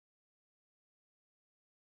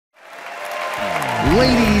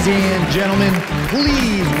Ladies and gentlemen,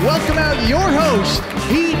 please welcome out your host,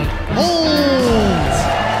 Pete Holmes.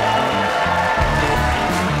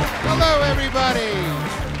 Hello, everybody.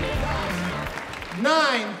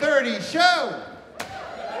 9:30 show.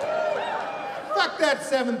 Fuck that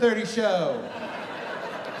 7:30 show.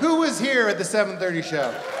 Who was here at the 7:30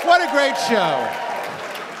 show? What a great show.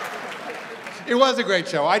 It was a great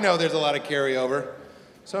show. I know there's a lot of carryover.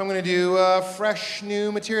 So I'm gonna do fresh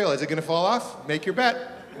new material. Is it gonna fall off? Make your bet.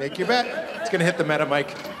 Make your bet. It's gonna hit the Meta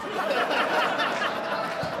mic.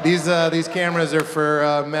 These cameras are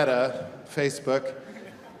for Meta, Facebook.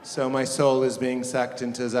 So my soul is being sucked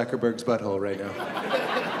into Zuckerberg's butthole right now.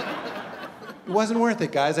 It wasn't worth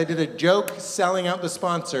it, guys. I did a joke selling out the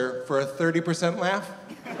sponsor for a 30% laugh.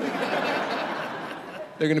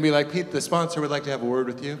 They're gonna be like, Pete, the sponsor would like to have a word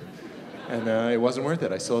with you. And it wasn't worth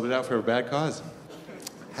it. I sold it out for a bad cause.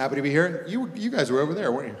 Happy to be here. You guys were over there,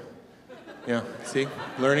 weren't you? Yeah, see?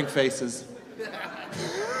 Learning faces.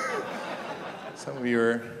 Some of you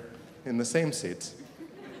are in the same seats.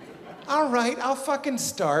 All right, I'll fucking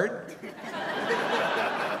start.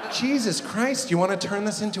 Jesus Christ, you want to turn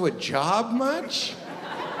this into a job much?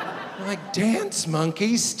 I'm like, dance,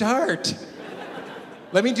 monkey, start.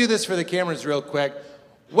 Let me do this for the cameras real quick.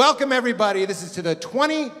 Welcome, everybody. This is to the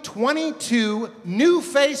 2022 New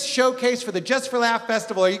Face Showcase for the Just for Laugh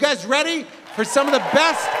Festival. Are you guys ready for some of the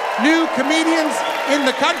best new comedians in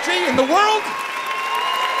the country, in the world?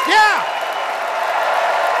 Yeah!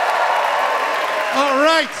 All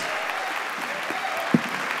right.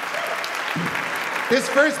 This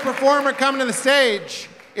first performer coming to the stage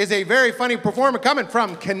is a very funny performer coming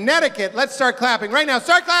from Connecticut. Let's start clapping right now.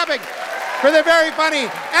 Start clapping for the very funny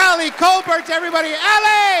Allie Colbert, everybody.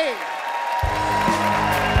 Allie!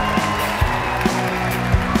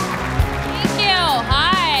 Thank you.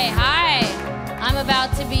 Hi. I'm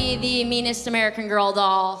about to be the meanest American Girl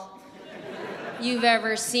doll you've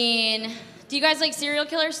ever seen. Do you guys like serial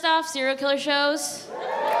killer stuff? Serial killer shows?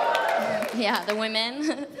 Yeah, the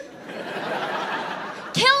women.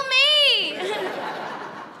 Kill me!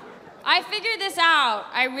 I figured this out.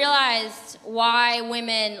 I realized why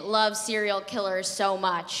women love serial killers so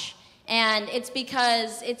much. And it's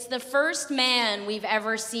because it's the first man we've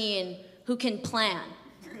ever seen who can plan.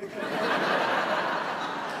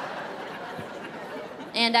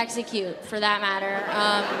 And execute, for that matter.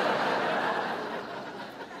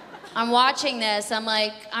 I'm watching this, I'm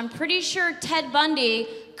like, I'm pretty sure Ted Bundy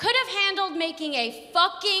could have handled making a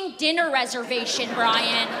fucking dinner reservation,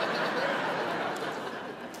 Brian.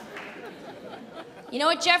 You know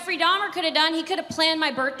what Jeffrey Dahmer could have done? He could have planned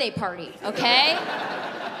my birthday party, okay?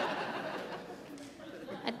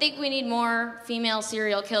 I think we need more female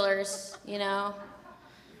serial killers, you know?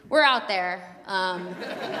 We're out there.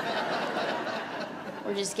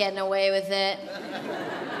 We're just getting away with it.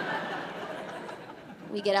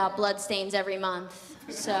 We get out bloodstains every month,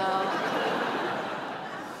 so.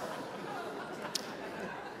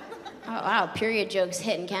 Oh, wow, period jokes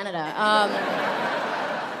hit in Canada.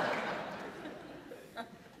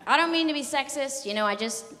 I don't mean to be sexist, you know, I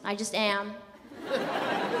just am.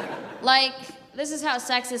 Like, this is how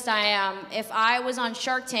sexist I am. If I was on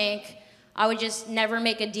Shark Tank, I would just never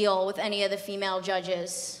make a deal with any of the female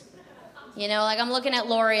judges. You know, like I'm looking at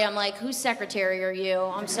Lori, I'm like, whose secretary are you?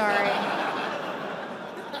 I'm sorry.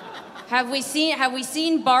 Have we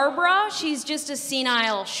seen Barbara? She's just a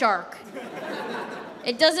senile shark.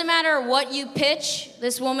 It doesn't matter what you pitch,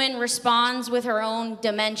 this woman responds with her own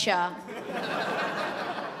dementia.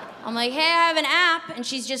 I'm like, hey, I have an app, and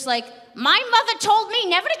she's just like, my mother told me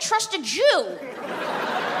never to trust a Jew.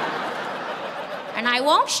 And I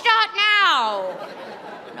won't start now.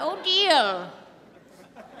 No deal.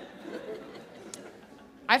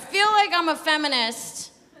 I feel like I'm a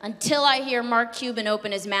feminist until I hear Mark Cuban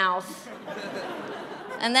open his mouth.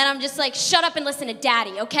 And then I'm just like, shut up and listen to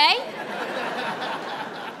Daddy, okay?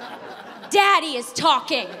 Daddy is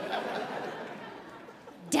talking.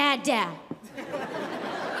 Dad.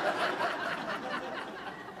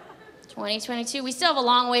 2022, we still have a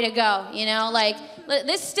long way to go, you know? Like,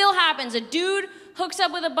 this still happens. A dude hooks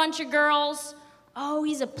up with a bunch of girls. Oh,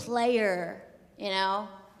 he's a player, you know?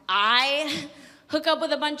 I hook up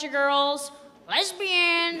with a bunch of girls.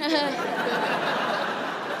 Lesbian.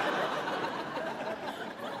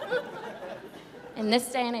 In this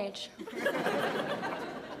day and age.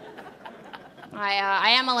 I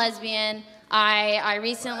am a lesbian. I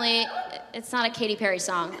recently, it's not a Katy Perry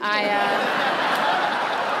song.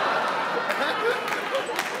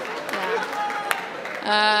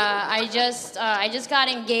 I just got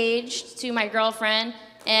engaged to my girlfriend,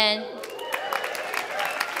 and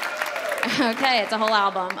okay, it's a whole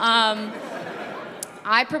album.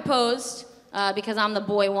 I proposed because I'm the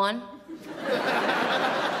boy one.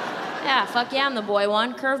 Yeah, fuck yeah, I'm the boy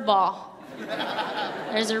one. Curveball.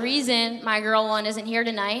 There's a reason my girl one isn't here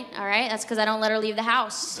tonight, all right? That's because I don't let her leave the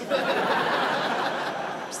house.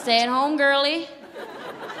 Stay at home, girly.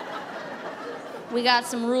 We got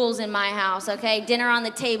some rules in my house, okay? Dinner on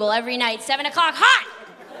the table every night, 7 o'clock, hot!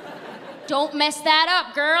 Don't mess that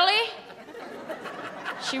up, girly.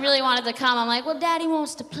 She really wanted to come. I'm like, well, Daddy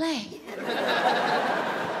wants to play.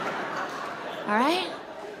 All right?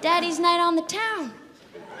 Daddy's night on the town.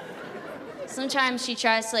 Sometimes she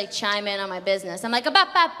tries to like chime in on my business. I'm like,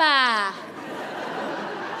 ba-ba-ba.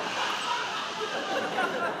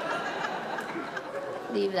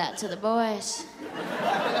 Leave that to the boys.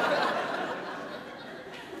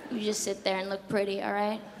 You just sit there and look pretty, all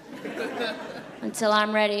right? Until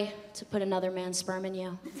I'm ready to put another man's sperm in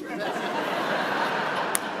you.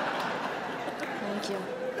 Thank you.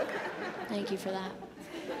 Thank you for that.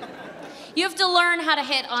 You have to learn how to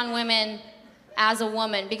hit on women as a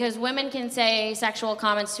woman, because women can say sexual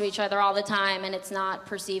comments to each other all the time and it's not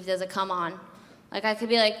perceived as a come on. Like I could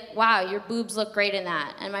be like, wow, your boobs look great in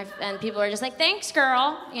that. And people are just like, thanks,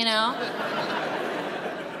 girl, you know?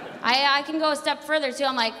 I can go a step further too.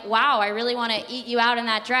 I'm like, wow, I really want to eat you out in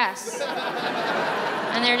that dress.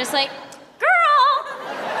 And they're just like, girl!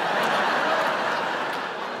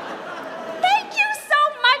 Thank you so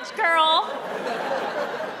much, girl.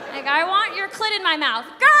 Like, I want your clit in my mouth.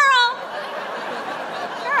 Girl!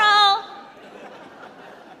 Girl!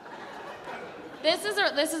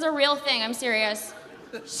 This is a real thing, I'm serious.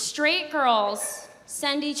 Straight girls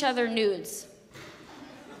send each other nudes.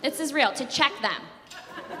 This is real, to check them.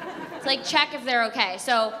 It's like, check if they're okay.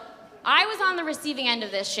 So, I was on the receiving end of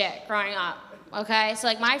this shit growing up, okay? So,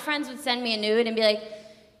 like, my friends would send me a nude and be like,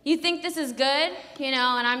 you think this is good? You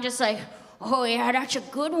know, and I'm just like, oh yeah, that's a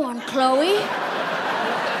good one, Chloe.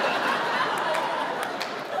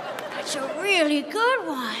 That's a really good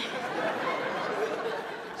one.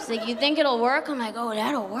 She's like, you think it'll work? I'm like, oh,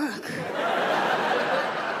 that'll work.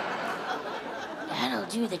 That'll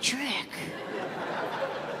do the trick.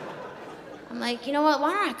 I'm like, you know what,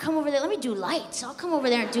 why don't I come over there? Let me do lights. I'll come over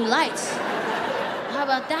there and do lights. How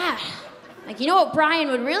about that? Like, you know what Brian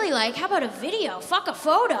would really like? How about a video? Fuck a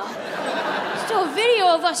photo. Let's do a video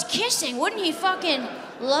of us kissing. Wouldn't he fucking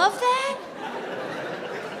love that?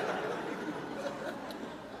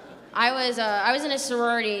 I was in a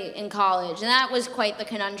sorority in college, and that was quite the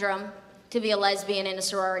conundrum, to be a lesbian in a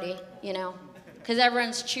sorority, you know? Because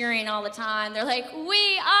everyone's cheering all the time. They're like,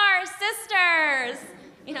 we are sisters!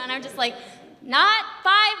 You know, and I'm just like, not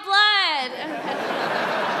by blood.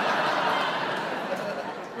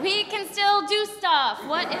 We can still do stuff.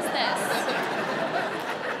 What is this?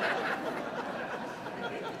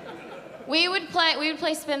 We would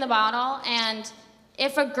play spin the bottle, and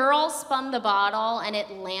if a girl spun the bottle and it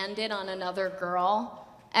landed on another girl,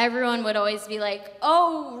 everyone would always be like,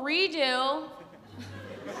 oh, redo.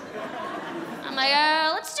 I'm like,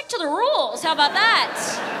 let's stick to the rules. How about that?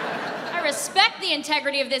 I respect the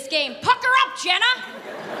integrity of this game. Pucker up, Jenna.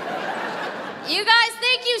 You guys,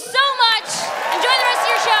 thank you so much. Enjoy the rest of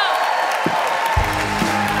your show.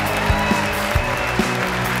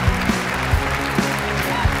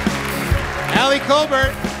 Allie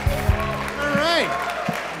Colbert. All right.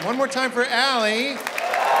 One more time for Allie.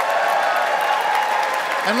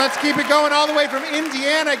 And let's keep it going all the way from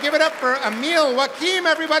Indiana. Give it up for Emil Joaquim,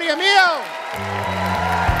 everybody. Emil.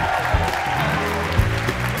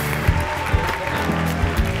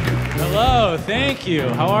 Hello, thank you.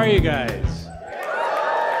 How are you guys?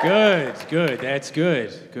 Good, good. That's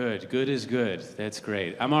good. Good. Good is good. That's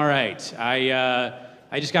great. I'm all right.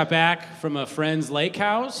 I just got back from a friend's lake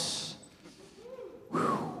house.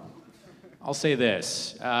 Whew. I'll say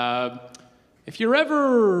this. If you're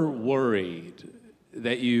ever worried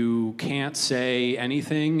that you can't say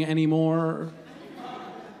anything anymore,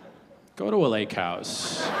 go to a lake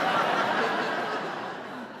house.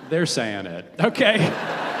 They're saying it, okay?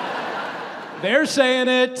 They're saying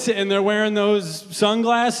it, and they're wearing those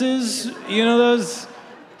sunglasses. You know those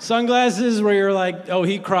sunglasses where you're like, oh,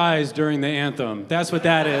 he cries during the anthem. That's what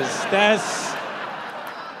that is.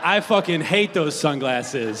 I fucking hate those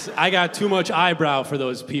sunglasses. I got too much eyebrow for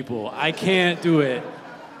those people. I can't do it.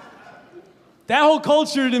 That whole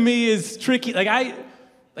culture to me is tricky. I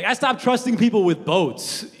stopped trusting people with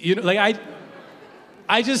boats. You know,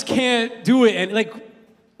 I just can't do it. And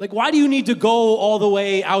like, why do you need to go all the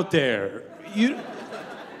way out there?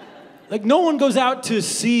 No one goes out to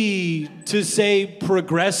sea to say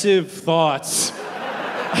progressive thoughts.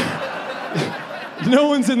 No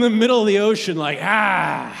one's in the middle of the ocean like,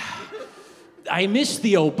 I I miss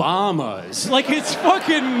the Obamas. Like, it's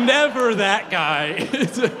fucking never that guy.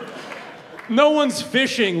 No one's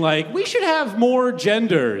fishing like, we should have more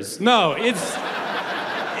genders. No,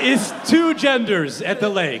 it's 2 genders at the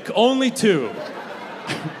lake, only 2.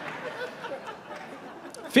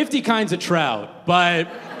 50 kinds of trout, but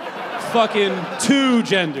fucking 2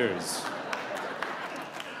 genders.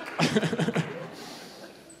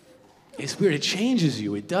 It's weird, it changes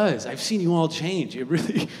you, it does. I've seen you all change,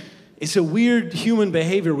 it's a weird human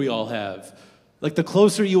behavior we all have. Like, the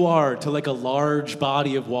closer you are to like a large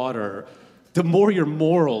body of water, the more your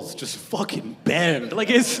morals just fucking bend. Like,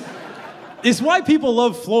 it's why people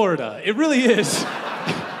love Florida. It really is.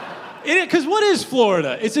 Because what is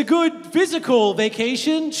Florida? It's a good physical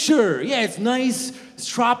vacation, sure. Yeah, it's nice, it's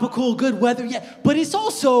tropical, good weather, yeah. But it's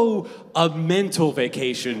also a mental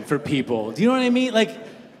vacation for people. Do you know what I mean? Like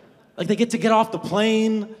they get off the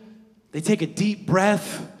plane, they take a deep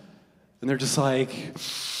breath, and they're just like,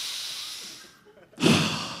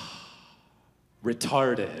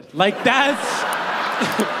 retarded. Like, that's...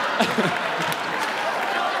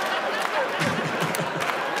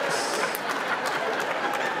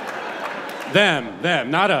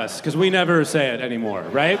 Them, not us, because we never say it anymore,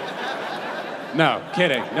 right? No,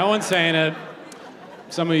 kidding. No one's saying it.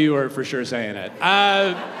 Some of you are for sure saying it.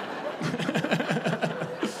 I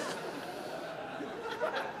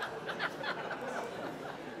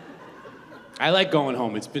like going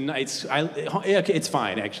home. It's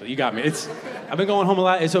fine, actually. You got me. I've been going home a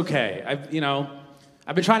lot. It's okay. I've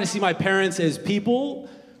been trying to see my parents as people.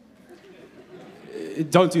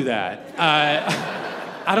 Don't do that.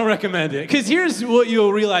 I don't recommend it. Because here's what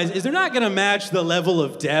you'll realize is they're not going to match the level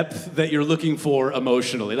of depth that you're looking for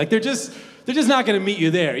emotionally. Like, they're just not going to meet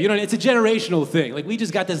you there. You know, it's a generational thing. Like, we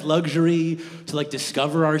just got this luxury to, like,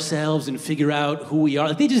 discover ourselves and figure out who we are.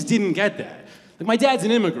 Like, they just didn't get that. Like, my dad's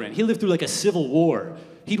an immigrant. He lived through, like, a civil war.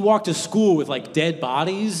 He'd walk to school with, like, dead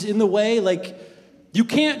bodies in the way. Like, you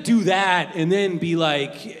can't do that and then be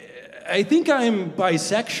like, I think I'm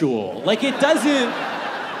bisexual. Like, it doesn't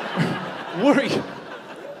work.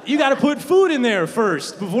 You gotta put food in there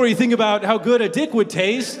first before you think about how good a dick would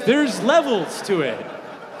taste. There's levels to it.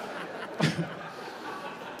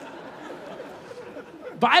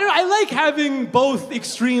 But I like having both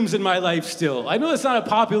extremes in my life still. I know that's not a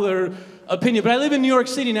popular opinion, but I live in New York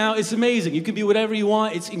City now. It's amazing. You can be whatever you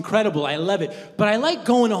want. It's incredible. I love it. But I like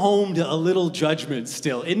going home to a little judgment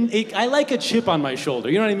still. I like a chip on my shoulder.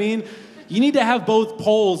 You know what I mean? You need to have both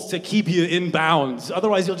poles to keep you in bounds.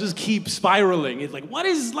 Otherwise, you'll just keep spiraling. It's like, what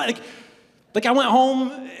is, like I went home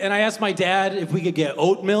and I asked my dad if we could get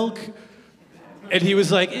oat milk. And he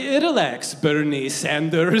was like, relax, Bernie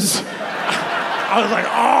Sanders. I was like,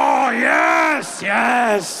 oh, yes.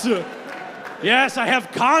 Yes, I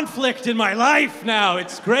have conflict in my life now.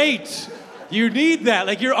 It's great. You need that.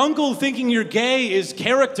 Like, your uncle thinking you're gay is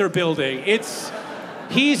character building.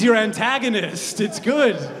 He's your antagonist. It's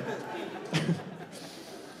good.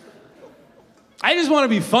 I just want to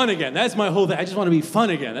be fun again. That's my whole thing. I just want to be fun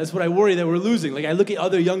again. That's what I worry that we're losing. Like, I look at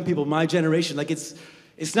other young people, my generation, like, it's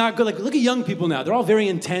not good. Like, look at young people now. They're all very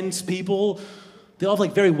intense people. They all have,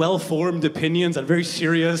 like, very well-formed opinions on very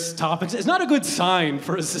serious topics. It's not a good sign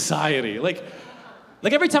for a society. Like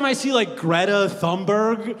every time I see, like, Greta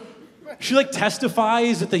Thunberg, she, like,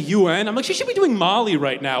 testifies at the UN. I'm like, she should be doing Molly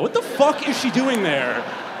right now. What the fuck is she doing there?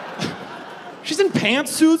 She's in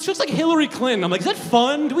pantsuits. She looks like Hillary Clinton. I'm like, is that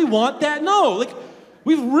fun? Do we want that? No. Like,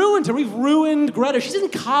 we've ruined her. We've ruined Greta. She's in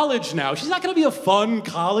college now. She's not going to be a fun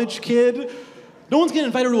college kid. No one's going to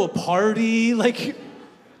invite her to a party. Like,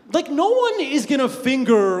 no one is going to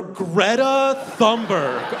finger Greta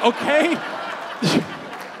Thunberg, okay?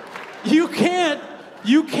 You can't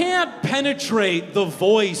penetrate the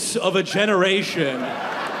voice of a generation.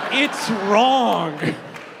 It's wrong.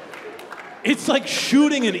 It's like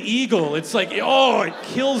shooting an eagle. It's like, oh, it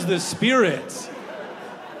kills the spirit.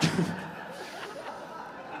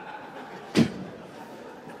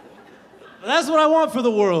 That's what I want for the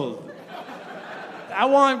world. I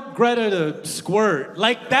want Greta to squirt.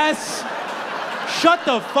 Like, shut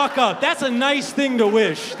the fuck up. That's a nice thing to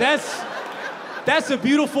wish. That's a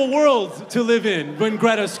beautiful world to live in when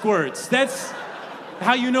Greta squirts. That's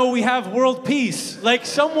how you know we have world peace. Like,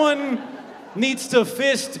 someone needs to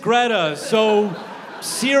fist Greta so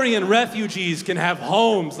Syrian refugees can have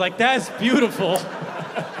homes. Like, that's beautiful. All right,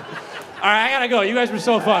 I gotta go. You guys were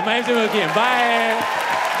so fun. My name's Emil Kim. Bye.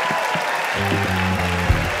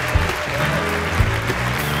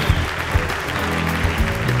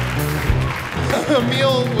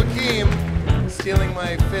 Emil Wakim stealing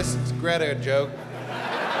my fist Greta joke.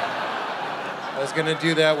 I was gonna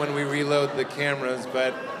do that when we reload the cameras,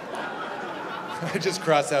 but I just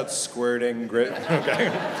cross out squirting. Okay.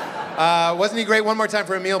 Wasn't he great? One more time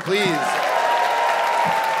for Emil, please.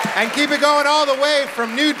 And keep it going all the way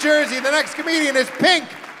from New Jersey. The next comedian is Pink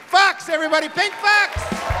Fox, everybody. Pink Fox!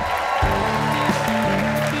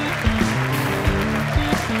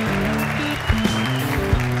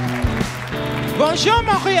 Bonjour,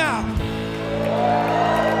 Montreal.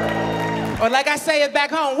 Or like I say it back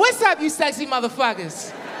home, what's up, you sexy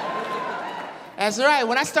motherfuckers? That's right.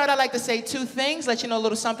 When I start, I like to say two things, let you know a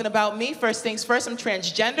little something about me. First things first, I'm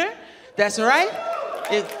transgender. That's right.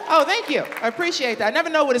 Oh, thank you. I appreciate that. I never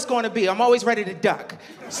know what it's going to be. I'm always ready to duck.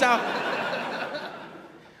 So,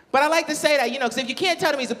 but I like to say that, you know, because if you can't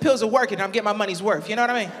tell me the pills are working, I'm getting my money's worth. You know what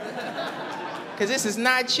I mean? Because this is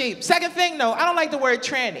not cheap. Second thing, though, I don't like the word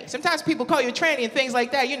tranny. Sometimes people call you a tranny and things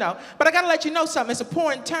like that, you know. But I got to let you know something. It's a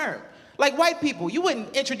porn term. Like white people, you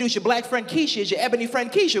wouldn't introduce your black friend Keisha as your ebony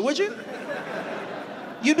friend Keisha, would you?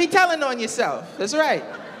 You'd be telling on yourself. That's right.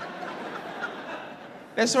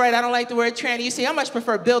 That's right, I don't like the word tranny. You see, I much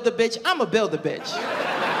prefer build a bitch. I'm a build a bitch. So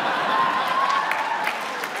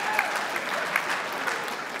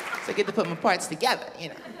I get to put my parts together, you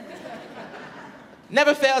know.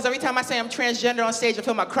 Never fails, every time I say I'm transgender on stage, I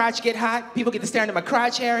feel my crotch get hot. People get to stare into my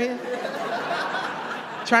crotch area.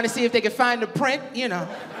 Trying to see if they can find the print, you know.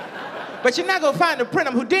 But you're not gonna find the print.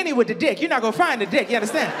 I'm Houdini with the dick. You're not gonna find the dick, you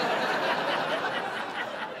understand?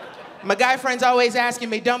 My guy friends always asking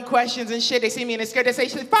me dumb questions and shit. They see me and they're scared. They say,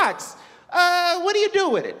 Fox, what do you do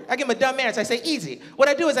with it? I give them a dumb answer. I say, easy. What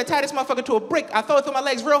I do is I tie this motherfucker to a brick. I throw it through my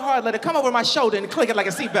legs real hard, let it come over my shoulder and click it like a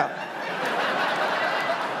seatbelt.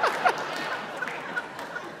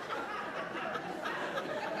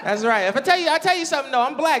 That's right. If I tell you something, though,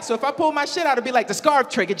 I'm black, so if I pull my shit out, it'll be like the scarf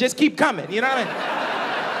trick. It just keep coming, you know what I mean?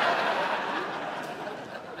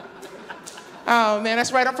 Oh, man,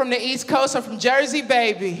 that's right. I'm from the East Coast. I'm from Jersey,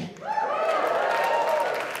 baby.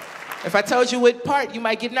 If I told you what part, you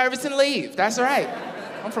might get nervous and leave. That's right.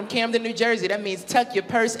 I'm from Camden, New Jersey. That means tuck your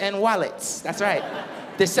purse and wallets. That's right.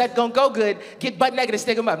 The set gonna go good. Get butt naked and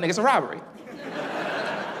stick them up. Nigga, it's a robbery.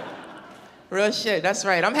 Real shit, that's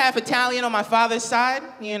right. I'm half Italian on my father's side,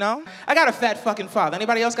 you know. I got a fat fucking father.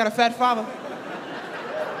 Anybody else got a fat father?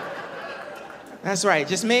 That's right,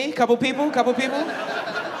 just me? Couple people?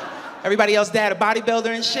 Everybody else dad a bodybuilder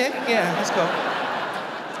and shit? Yeah, that's cool.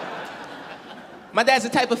 My dad's the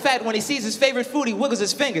type of fat, when he sees his favorite food, he wiggles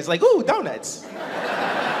his fingers like, ooh, donuts.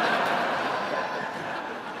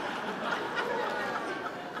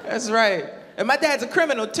 That's right. And my dad's a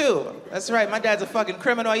criminal, too. That's right, my dad's a fucking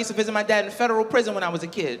criminal. I used to visit my dad in federal prison when I was a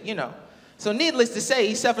kid, you know. So needless to say,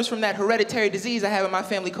 he suffers from that hereditary disease I have in my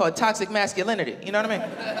family called toxic masculinity. You know what I mean?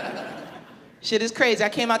 Shit is crazy. I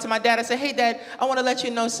came out to my dad, I said, hey, Dad, I want to let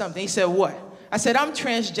you know something. He said, what? I said, I'm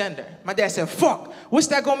transgender. My dad said, fuck, what's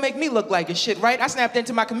that gonna make me look like and shit, right? I snapped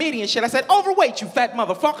into my comedian shit. I said, overweight, you fat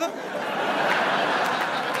motherfucker.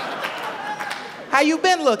 How you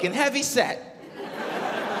been looking? Heavy set.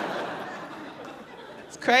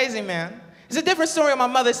 It's crazy, man. It's a different story on my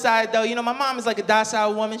mother's side, though. You know, my mom is like a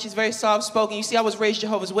docile woman. She's very soft-spoken. You see, I was raised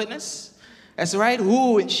Jehovah's Witness. That's right,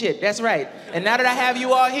 ooh, and shit, that's right. And now that I have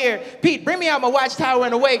you all here, Pete, bring me out my watchtower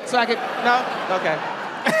and awake so I can, no? Okay.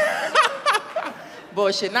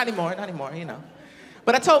 Bullshit, not anymore, you know.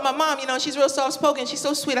 But I told my mom, you know, she's real soft-spoken, she's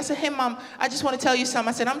so sweet. I said, hey, Mom, I just want to tell you something.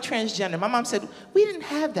 I said, I'm transgender. My mom said, we didn't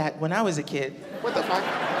have that when I was a kid. What the fuck?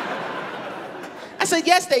 I said,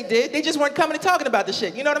 yes, they did. They just weren't coming and talking about the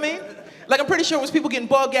shit, you know what I mean? Like, I'm pretty sure it was people getting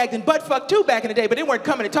ball-gagged and butt-fucked, too, back in the day, but they weren't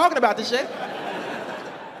coming and talking about the shit.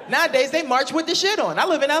 Nowadays, they march with the shit on. I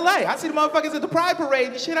live in LA. I see the motherfuckers at the Pride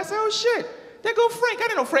Parade and shit. I say, oh shit, there go Frank. I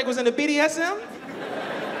didn't know Frank was into BDSM.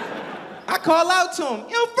 I call out to him,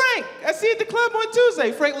 yo, Frank, I see you at the club on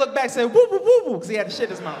Tuesday. Frank looked back and said, woo, woo, woo, woo, because he had the shit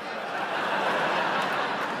in his mouth.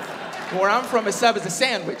 Where I'm from, a sub is a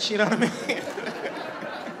sandwich, you know what I mean?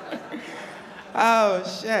 Oh,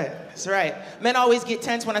 shit, that's right. Men always get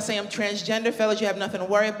tense when I say I'm transgender. Fellas, you have nothing to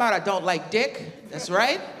worry about. I don't like dick, that's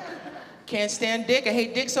right. Can't stand dick. I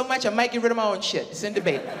hate dick so much, I might get rid of my own shit. It's in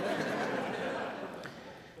debate.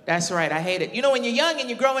 That's right, I hate it. You know, when you're young and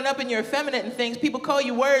you're growing up and you're effeminate and things, people call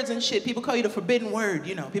you words and shit. People call you the forbidden word,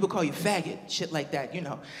 you know. People call you faggot, shit like that, you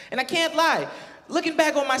know. And I can't lie. Looking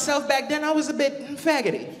back on myself back then, I was a bit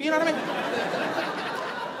faggoty. You know what I mean?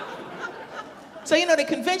 So, you know, they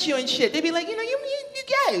convince you and shit. They be like, you know, you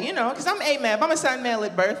gay, you know, because I'm A-male. I'm a son male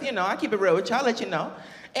at birth, you know. I keep it real with you. I'll let you know.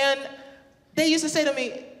 And they used to say to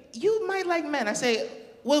me, you might like men. I say,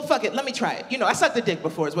 well, fuck it, let me try it. You know, I sucked a dick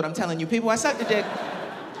before is what I'm telling you people. I sucked a dick.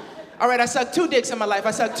 All right, I sucked 2 dicks in my life.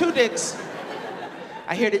 I sucked 2 dicks.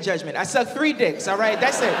 I hear the judgment. I sucked 3 dicks, all right?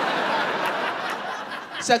 That's it.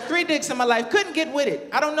 Sucked 3 dicks in my life, couldn't get with it.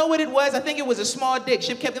 I don't know what it was. I think it was a small dick.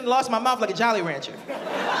 Shit kept getting lost in my mouth like a Jolly Rancher.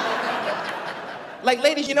 Like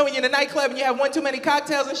ladies, you know when you're in a nightclub and you have one too many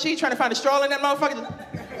cocktails and shit, trying to find a straw in that motherfucker.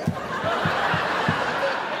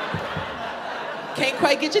 Can't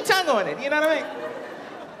quite get your tongue on it, you know what I mean?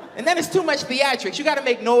 And then it's too much theatrics. You gotta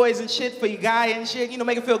make noise and shit for your guy and shit, you know,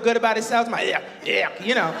 make him feel good about himself. My yeah,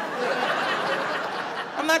 you know.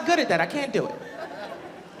 I'm not good at that, I can't do it.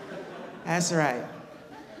 That's right.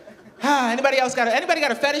 Anybody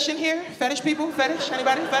got a fetish in here? Fetish people? Fetish?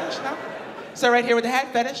 Anybody? Fetish? No? So right here with the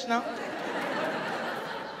hat? Fetish? No?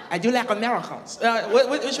 I do like Americans.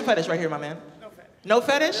 What's your fetish right here, my man? No fetish. No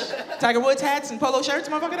fetish? Tiger Woods hats and polo shirts,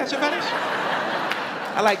 motherfucker? That's your fetish?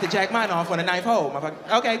 I like to jack mine off on the 9th hole,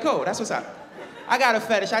 motherfucker. Okay, cool. That's what's up. I got a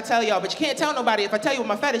fetish, I tell y'all, but you can't tell nobody if I tell you what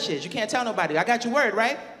my fetish is. You can't tell nobody. I got your word,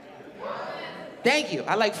 right? Thank you.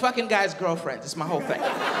 I like fucking guys' girlfriends. It's my whole thing.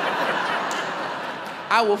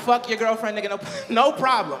 I will fuck your girlfriend, nigga, no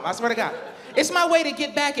problem. I swear to God. It's my way to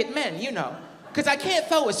get back at men, you know. Because I can't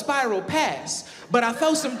throw a spiral pass, but I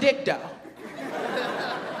throw some dick, though.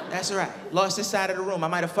 That's right. Lost this side of the room. I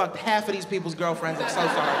might have fucked half of these people's girlfriends. I'm so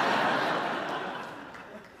sorry.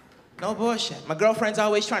 No bullshit. My girlfriend's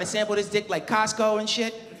always trying to sample this dick like Costco and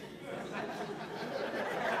shit.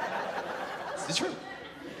 It's the truth.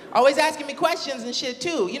 Always asking me questions and shit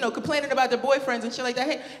too, you know, complaining about their boyfriends and shit like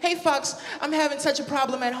that. Hey, Fox, I'm having such a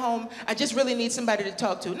problem at home. I just really need somebody to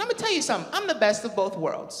talk to. And I'm gonna tell you something, I'm the best of both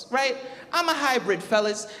worlds, right? I'm a hybrid,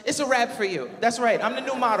 fellas. It's a wrap for you. That's right, I'm the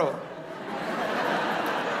new model.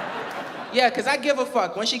 Yeah, because I give a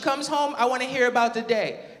fuck. When she comes home, I want to hear about the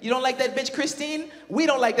day. You don't like that bitch Christine? We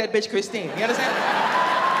don't like that bitch Christine. You understand?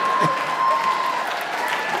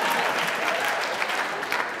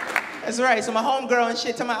 That's right. So my homegirl and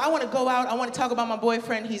shit, tell me, I want to go out. I want to talk about my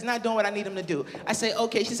boyfriend. He's not doing what I need him to do. I say,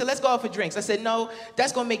 okay. She said, let's go out for drinks. I said, no,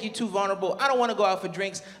 that's going to make you too vulnerable. I don't want to go out for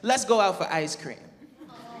drinks. Let's go out for ice cream.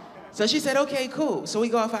 So she said, okay, cool. So we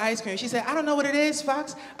go out for ice cream. She said, I don't know what it is,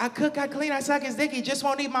 Fox. I cook, I clean, I suck his dick. He just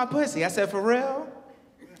won't eat my pussy. I said, for real?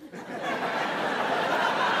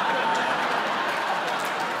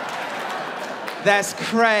 That's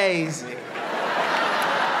crazy.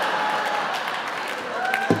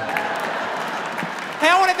 Hey,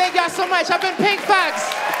 I want to thank y'all so much. I've been Pink Fox.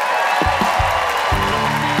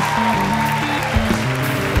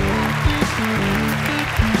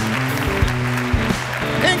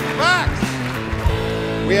 Pink Fox!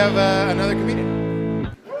 We have another comedian.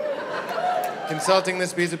 Consulting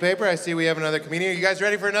this piece of paper, I see we have another comedian. Are you guys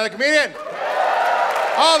ready for another comedian?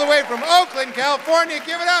 All the way from Oakland, California,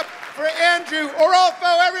 give it up for Andrew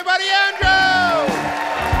Orolfo, everybody, Andrew!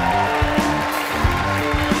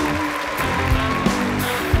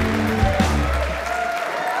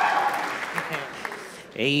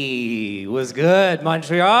 Hey, what's good,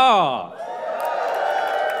 Montreal?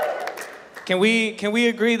 Can we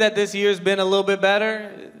agree that this year's been a little bit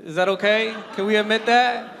better? Is that okay? Can we admit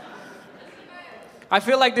that? I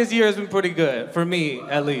feel like this year has been pretty good, for me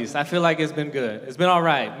at least. I feel like it's been good. It's been all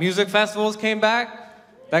right. Music festivals came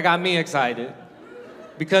back. That got me excited.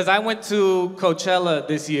 Because I went to Coachella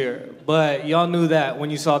this year, but y'all knew that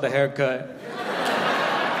when you saw the haircut.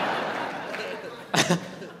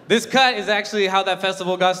 This cut is actually how that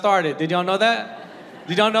festival got started. Did y'all know that?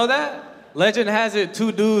 Did y'all know that? Legend has it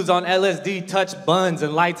 2 dudes on LSD touched buns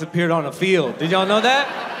and lights appeared on a field. Did y'all know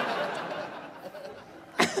that?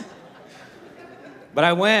 But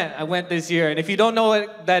I went this year. And if you don't know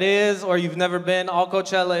what that is or you've never been, all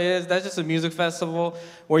Coachella is, that's just a music festival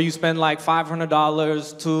where you spend like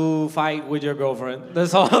 $500 to fight with your girlfriend.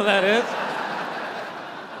 That's all that is.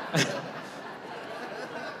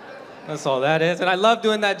 That's all that is. And I love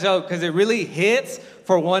doing that joke because it really hits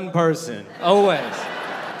for one person. Always.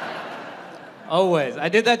 Always. I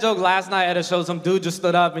did that joke last night at a show. Some dude just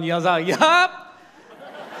stood up and yells out, "Yup!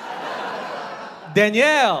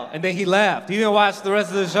 Danielle!" And then he left. He didn't watch the rest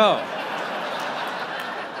of the show.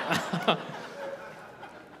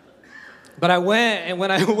 But I went, and when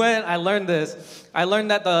I went, I learned this. I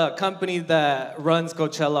learned that the company that runs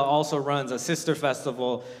Coachella also runs a sister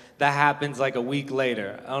festival that happens like a week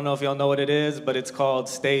later. I don't know if y'all know what it is, but it's called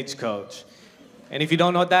Stagecoach. And if you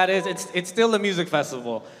don't know what that is, it's still a music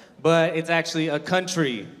festival, but it's actually a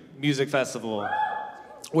country music festival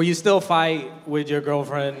where you still fight with your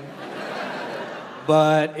girlfriend,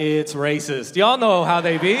 but it's racist. Y'all know how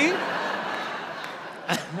they be.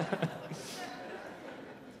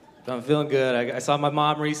 I'm feeling good. I saw my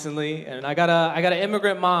mom recently, and I got an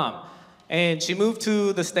immigrant mom, and she moved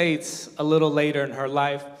to the States a little later in her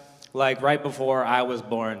life, like right before I was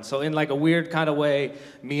born. So in like a weird kind of way,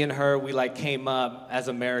 me and her, we like came up as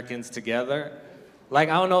Americans together. Like,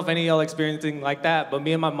 I don't know if any of y'all experience anything like that, but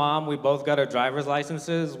me and my mom, we both got our driver's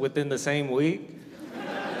licenses within the same week.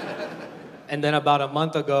 And then about a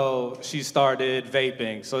month ago, she started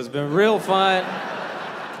vaping. So it's been real fun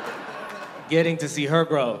getting to see her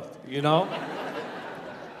growth, you know?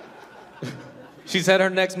 She said her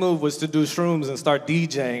next move was to do shrooms and start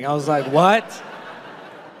DJing. I was like, what?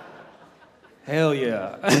 Hell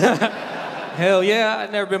yeah. Hell yeah,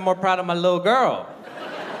 I've never been more proud of my little girl.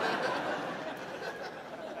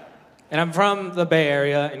 And I'm from the Bay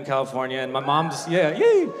Area in California, and my mom's,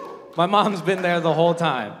 my mom's been there the whole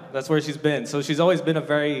time. That's where she's been. So she's always been a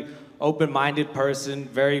very open-minded person,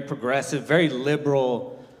 very progressive, very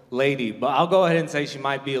liberal lady. But I'll go ahead and say she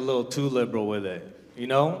might be a little too liberal with it, you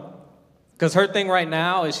know? Because her thing right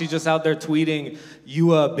now is she's just out there tweeting,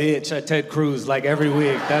 "You a bitch" at Ted Cruz like every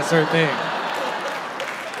week. That's her thing.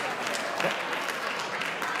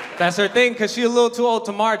 That's her thing, because she's a little too old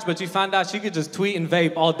to march, but she found out she could just tweet and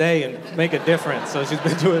vape all day and make a difference, so she's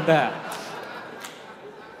been doing that.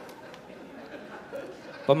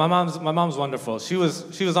 But my mom's wonderful. She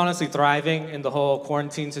was honestly thriving in the whole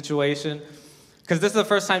quarantine situation, because this is the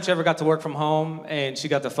first time she ever got to work from home, and she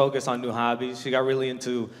got to focus on new hobbies. She got really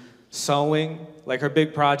into sewing. Like, her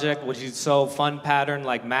big project was she'd sew fun pattern,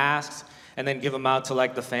 like masks, and then give them out to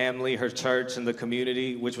like the family, her church, and the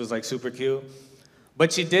community, which was like super cute.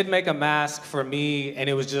 But she did make a mask for me, and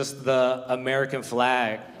it was just the American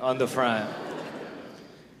flag on the front.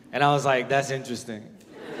 And I was like, that's interesting.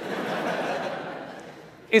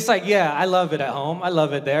 It's like, yeah, I love it at home, I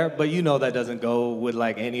love it there, but you know that doesn't go with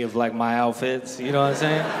like any of like my outfits, you know what I'm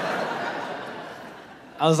saying?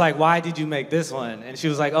 I was like, why did you make this one? And she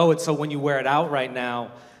was like, oh, it's so when you wear it out right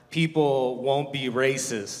now, people won't be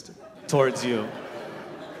racist towards you.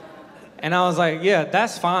 And I was like, yeah,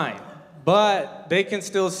 that's fine. But they can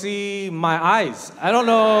still see my eyes. I don't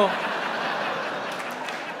know.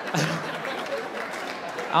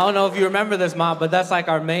 I don't know if you remember this, Mom, but that's like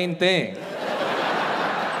our main thing.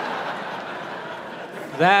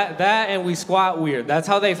 That and we squat weird. That's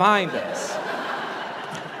how they find us.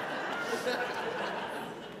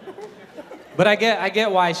 But I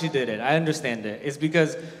get why she did it. I understand it. It's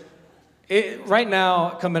because right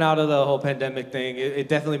now, coming out of the whole pandemic thing, it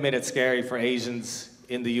definitely made it scary for Asians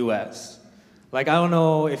in the US. Like, I don't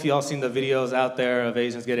know if y'all seen the videos out there of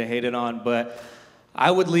Asians getting hated on, but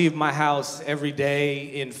I would leave my house every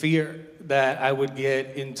day in fear that I would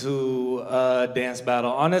get into a dance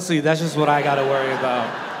battle. Honestly, that's just what I gotta worry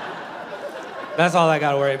about. That's all I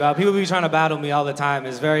gotta worry about. People be trying to battle me all the time.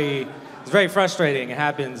 It's very frustrating. It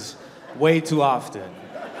happens way too often.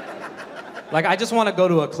 Like, I just wanna go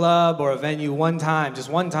to a club or a venue just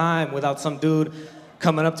one time, without some dude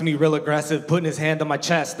coming up to me real aggressive, putting his hand on my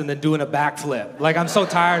chest, and then doing a backflip. Like, I'm so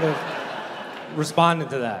tired of responding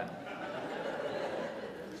to that.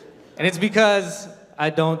 And it's because I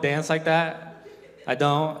don't dance like that. I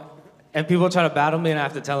don't. And people try to battle me, and I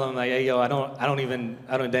have to tell them, like, hey, yo, I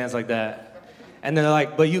don't dance like that. And they're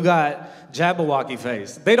like, but you got Jabberwocky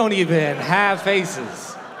face. They don't even have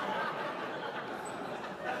faces.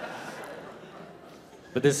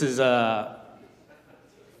 But this has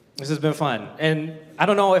been fun. And I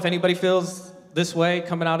don't know if anybody feels this way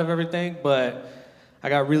coming out of everything, but I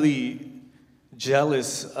got really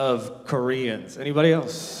jealous of Koreans. Anybody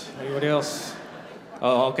else? Anybody else?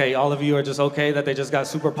 Oh, okay, all of you are just okay that they just got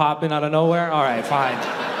super poppin' out of nowhere? All right, fine.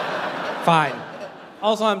 Fine.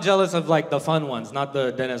 Also, I'm jealous of like the fun ones, not the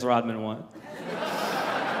Dennis Rodman one.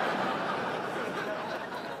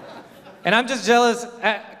 And I'm just jealous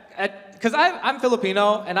because I'm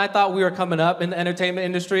Filipino, and I thought we were coming up in the entertainment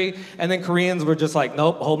industry, and then Koreans were just like,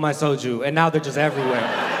 nope, hold my soju, and now they're just everywhere.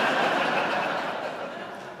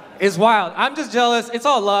 It's wild. I'm just jealous. It's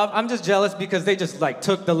all love. I'm just jealous because they just like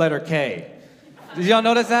took the letter K. Did y'all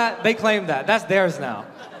notice that? They claimed that. That's theirs now.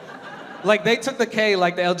 Like, they took the K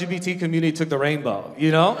like the LGBT community took the rainbow,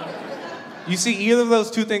 you know? You see either of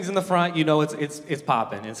those two things in the front, you know it's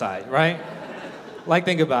popping inside, right? Like,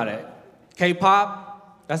 think about it.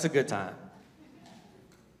 K-pop, that's a good time.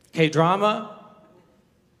 K-drama,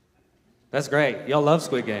 that's great. Y'all love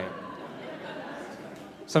Squid Game.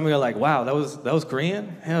 Some of you are like, wow, that was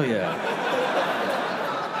Korean? Hell yeah.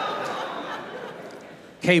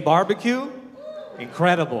 K-barbecue,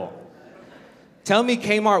 incredible. Tell me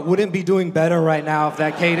Kmart wouldn't be doing better right now if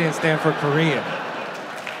that K didn't stand for Korean.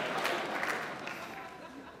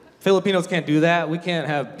 Filipinos can't do that. We can't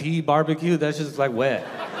have P barbecue. That's just like wet.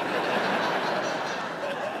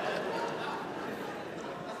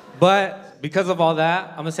 But because of all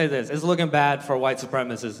that, I'm gonna say this. It's looking bad for white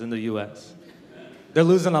supremacists in the US. They're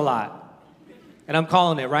losing a lot. And I'm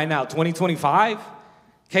calling it right now. 2025,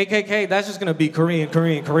 KKK, that's just gonna be Korean,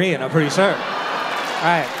 I'm pretty sure. All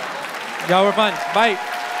right, y'all were fun, bye.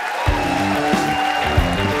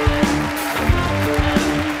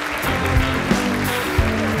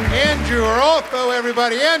 Andrew Orolfo,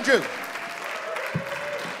 everybody, Andrew.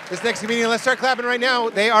 This next comedian, let's start clapping right now.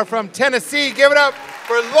 They are from Tennessee. Give it up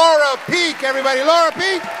for Laura Peak, everybody. Laura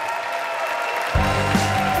Peak.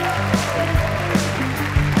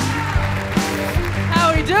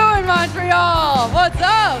 How we doing, Montreal? What's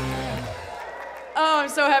up? Oh, I'm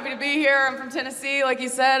so happy to be here. I'm from Tennessee, like you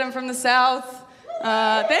said. I'm from the South.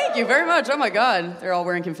 Thank you very much. Oh my God, they're all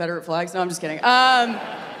wearing Confederate flags. No, I'm just kidding.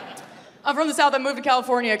 I'm from the South. I moved to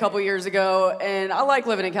California a couple years ago, and I like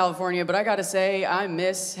living in California, but I gotta say, I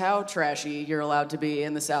miss how trashy you're allowed to be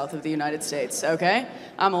in the South of the United States, okay?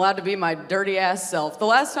 I'm allowed to be my dirty ass self. The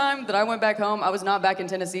last time that I went back home, I was not back in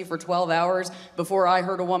Tennessee for 12 hours before I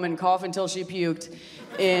heard a woman cough until she puked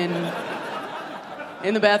in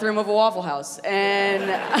the bathroom of a Waffle House.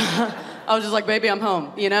 And I was just like, baby, I'm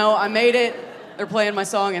home. You know, I made it. They're playing my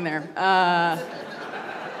song in there.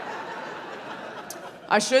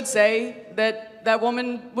 I should say that that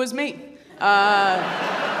woman was me.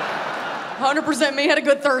 100% me, had a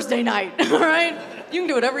good Thursday night, all right? You can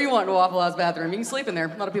do whatever you want in a Waffle House bathroom. You can sleep in there.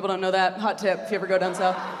 A lot of people don't know that. Hot tip if you ever go down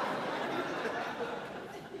south.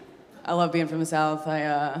 I love being from the South.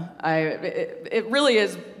 It really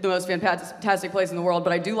is the most fantastic place in the world,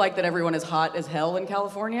 but I do like that everyone is hot as hell in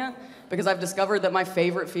California, because I've discovered that my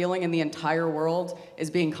favorite feeling in the entire world is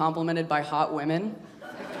being complimented by hot women.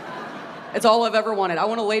 It's all I've ever wanted. I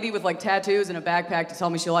want a lady with like tattoos and a backpack to tell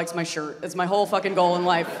me she likes my shirt. It's my whole fucking goal in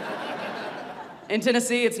life. In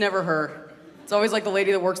Tennessee, it's never her. It's always like the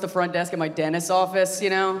lady that works the front desk at my dentist's office, you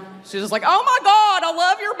know? She's just like, oh my God, I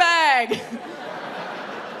love your bag.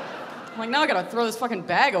 I'm like, now I gotta throw this fucking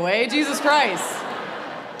bag away, Jesus Christ.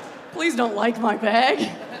 Please don't like my bag.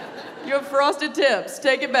 You have frosted tips.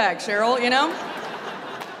 Take it back, Cheryl, you know?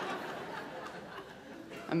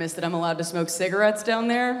 I miss that I'm allowed to smoke cigarettes down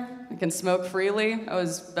there. I can smoke freely.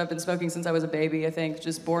 I've been smoking since I was a baby, I think.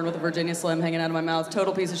 Just born with a Virginia Slim hanging out of my mouth.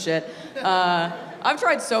 Total piece of shit. I've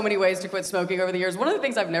tried so many ways to quit smoking over the years. One of the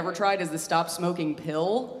things I've never tried is the stop smoking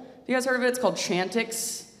pill. Have you guys heard of it? It's called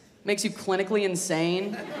Chantix. Makes you clinically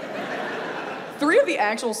insane. 3 of the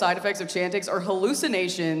actual side effects of Chantix are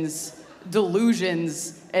hallucinations,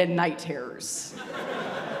 delusions, and night terrors.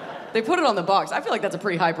 They put it on the box. I feel like that's a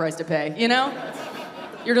pretty high price to pay, you know?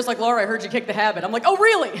 You're just like, Laura, I heard you kicked the habit. I'm like, oh,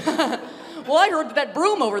 really? Well, I heard that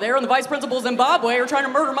broom over there and the vice principal of Zimbabwe are trying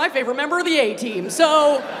to murder my favorite member of the A-team.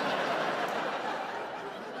 So,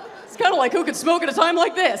 it's kind of like who could smoke at a time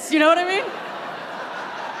like this, you know what I mean?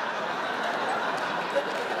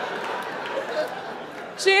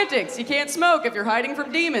 Chantix, you can't smoke if you're hiding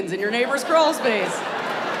from demons in your neighbor's crawl space.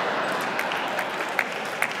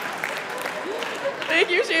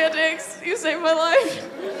 Thank you, Chantix. You saved my life.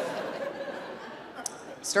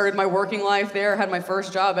 Started my working life there, had my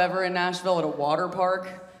first job ever in Nashville at a water park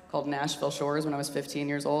called Nashville Shores when I was 15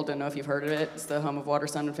 years old. Don't know if you've heard of it. It's the home of water,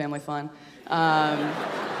 sun, and family fun.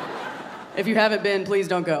 If you haven't been, please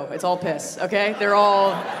don't go. It's all piss, okay? They're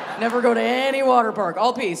all, never go to any water park.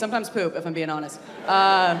 All pee, sometimes poop, if I'm being honest.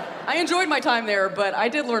 I enjoyed my time there, but I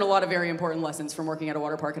did learn a lot of very important lessons from working at a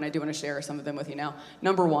water park, and I do want to share some of them with you now.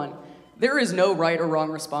 Number 1, there is no right or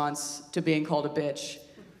wrong response to being called a bitch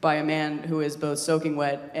by a man who is both soaking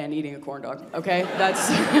wet and eating a corn dog, okay? That's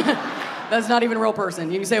not even a real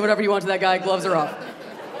person. You can say whatever you want to that guy, gloves are off.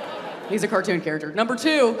 He's a cartoon character. Number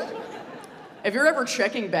 2, if you're ever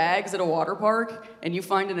checking bags at a water park and you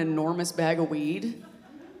find an enormous bag of weed,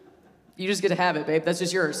 you just get to have it, babe. That's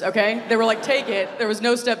just yours, okay? They were like, take it. There was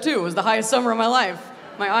no step 2. It was the highest summer of my life.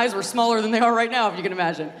 My eyes were smaller than they are right now, if you can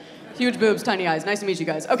imagine. Huge boobs, tiny eyes. Nice to meet you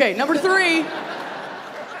guys. Okay, number 3.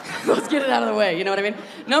 Let's get it out of the way, you know what I mean?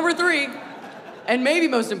 Number 3, and maybe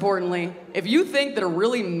most importantly, if you think that a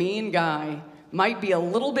really mean guy might be a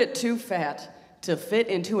little bit too fat to fit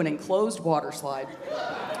into an enclosed water slide,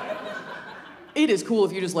 it is cool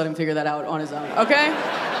if you just let him figure that out on his own, okay?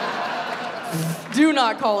 Do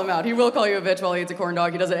not call him out. He will call you a bitch while he eats a corn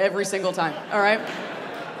dog. He does it every single time, all right?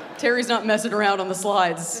 Terry's not messing around on the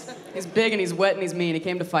slides. He's big and he's wet and he's mean. He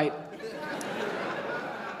came to fight.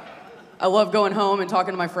 I love going home and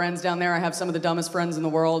talking to my friends down there. I have some of the dumbest friends in the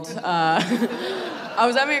world. I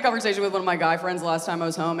was having a conversation with one of my guy friends last time I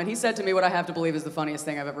was home, and he said to me what I have to believe is the funniest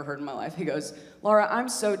thing I've ever heard in my life. He goes, Laura, I'm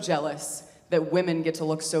so jealous that women get to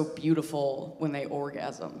look so beautiful when they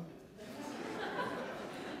orgasm.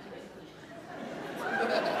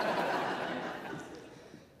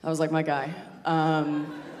 I was like, my guy,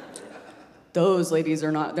 those ladies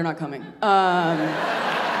are not, they're not coming.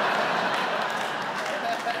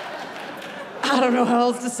 don't know how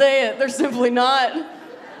else to say it. They're simply not.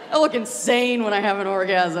 I look insane when I have an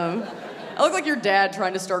orgasm. I look like your dad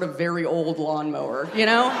trying to start a very old lawnmower, you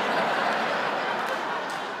know?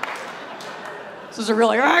 So it's a real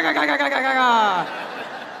like, let's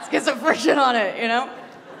get some friction on it, you know?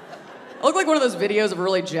 I look like one of those videos of a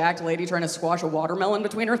really jacked lady trying to squash a watermelon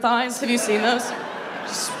between her thighs. Have you seen those?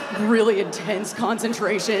 Just really intense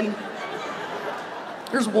concentration.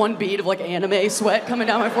 There's one bead of like anime sweat coming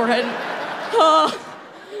down my forehead.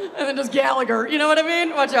 And then just Gallagher, you know what I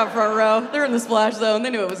mean? Watch out, front row. They're in the splash zone. They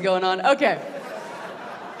knew what was going on. Okay.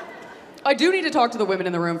 I do need to talk to the women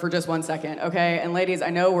in the room for just 1 second, okay? And ladies,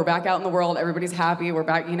 I know we're back out in the world. Everybody's happy. We're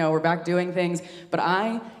back, we're back doing things. But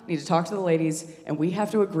I need to talk to the ladies, and we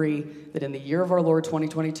have to agree that in the year of our Lord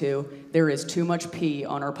 2022, there is too much pee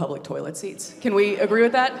on our public toilet seats. Can we agree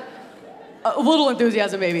with that? A little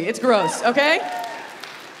enthusiasm, maybe. It's gross, okay?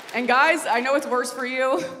 And guys, I know it's worse for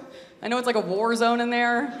you. I know it's like a war zone in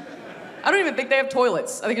there. I don't even think they have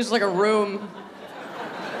toilets. I think it's just like a room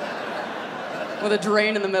with a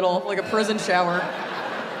drain in the middle, like a prison shower.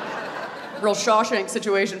 Real Shawshank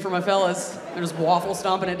situation for my fellas. They're just waffle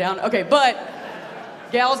stomping it down. Okay, but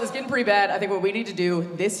gals, it's getting pretty bad. I think what we need to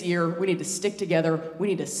do this year, we need to stick together. We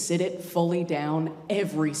need to sit it fully down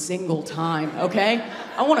every single time, okay?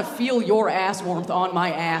 I want to feel your ass warmth on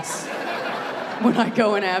my ass when I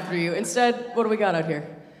go in after you. Instead, what do we got out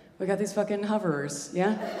here? We got these fucking hoverers,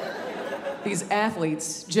 yeah? These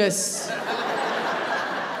athletes just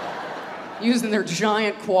using their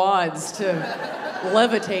giant quads to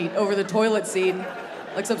levitate over the toilet seat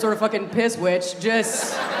like some sort of fucking piss witch,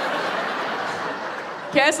 just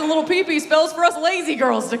casting little pee-pee spells for us lazy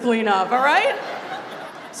girls to clean up, all right?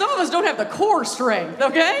 Some of us don't have the core strength,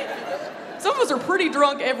 okay? Some of us are pretty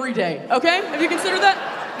drunk every day, okay? Have you considered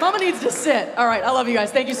that? Mama needs to sit. All right, I love you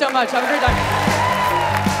guys. Thank you so much. Have a great time.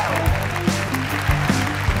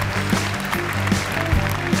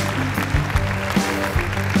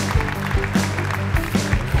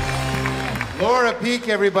 Laura Peak,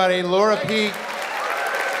 everybody. Laura Peak.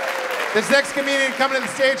 This next comedian coming to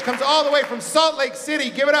the stage comes all the way from Salt Lake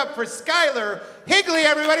City. Give it up for Skylar Higley,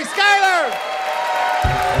 everybody. Skylar!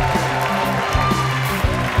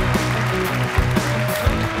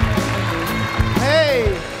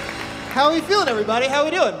 Hey, how are we feeling, everybody? How are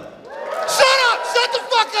we doing? Shut up! Shut the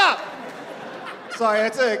fuck up! Sorry,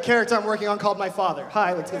 that's a character I'm working on called my father.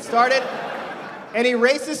 Hi, let's get started. Any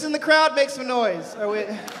racists in the crowd? Make some noise. Are we...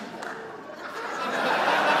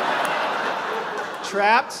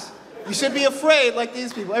 Trapped? You should be afraid like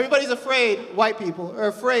these people. Everybody's afraid, white people are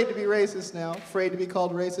afraid to be racist now, afraid to be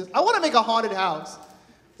called racist. I want to make a haunted house.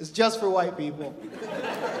 It's just for white people.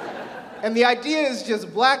 And the idea is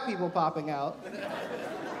just black people popping out.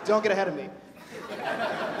 Don't get ahead of me.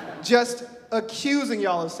 Just accusing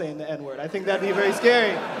y'all of saying the N-word. I think that'd be very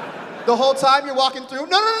scary. The whole time you're walking through,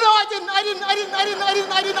 no, I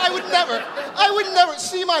would never.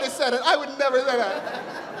 She might have said it. I would never say that.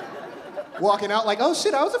 Walking out like, oh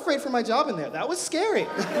shit, I was afraid for my job in there. That was scary.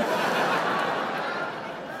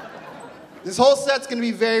 This whole set's gonna be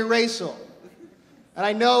very racial. And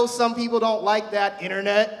I know some people don't like that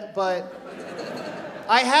internet, but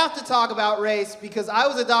I have to talk about race because I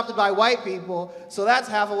was adopted by white people, so that's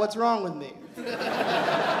half of what's wrong with me.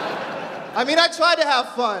 I mean, I tried to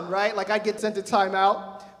have fun, right? Like, I'd get sent to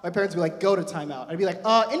timeout. My parents would be like, go to timeout. I'd be like,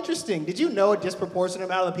 interesting. Did you know a disproportionate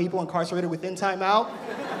amount of the people incarcerated within timeout?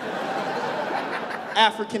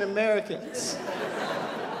 African Americans.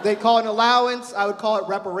 They'd call it an allowance. I would call it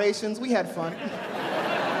reparations. We had fun.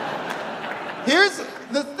 Here's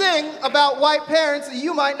the thing about white parents that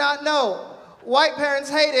you might not know. White parents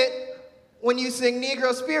hate it when you sing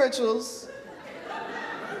Negro spirituals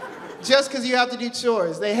just because you have to do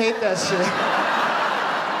chores. They hate that shit.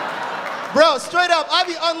 Bro, straight up, I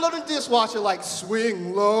be unloading dishwasher like,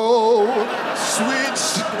 swing low,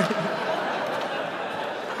 sweet.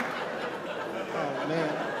 Oh,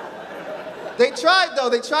 man. They tried, though.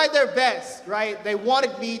 They tried their best, right? They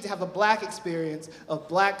wanted me to have a black experience of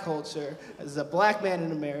black culture as a black man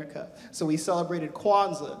in America. So we celebrated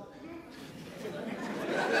Kwanzaa.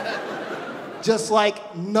 Just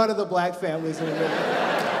like none of the black families in America.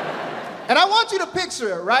 And I want you to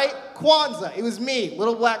picture it, right? Kwanzaa, it was me,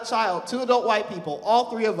 little black child, 2 adult white people, all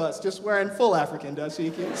 3 of us just wearing full African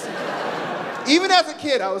dashikis. Even as a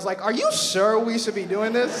kid, I was like, are you sure we should be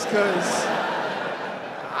doing this? Because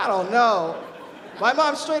I don't know. My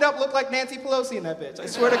mom straight up looked like Nancy Pelosi in that bitch, I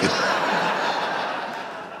swear to God.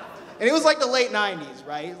 And it was like the late 90s,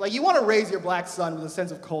 right? Like, you want to raise your black son with a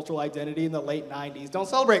sense of cultural identity in the late 90s. Don't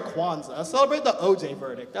celebrate Kwanzaa, celebrate the OJ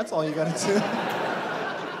verdict. That's all you gotta do.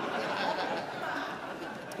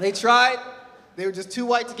 They tried, They were just too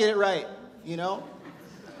white to get it right, you know?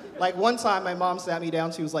 Like one time my mom sat me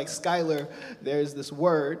down, she was like, Skylar, there's this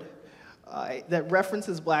word that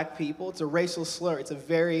references black people. It's a racial slur. It's a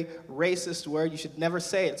very racist word. You should never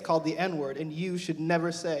say it. It's called the N-word, and you should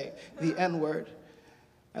never say the N-word.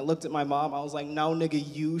 I looked at my mom. I was like, no, nigga,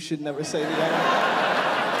 you should never say the N-word.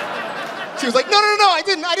 She was like, no, I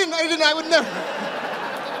didn't, I would never.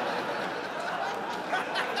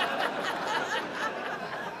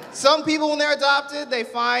 Some people, when they're adopted, they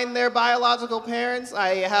find their biological parents.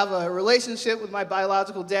 I have a relationship with my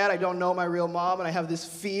biological dad. I don't know my real mom, and I have this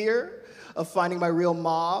fear of finding my real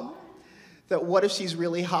mom, that what if she's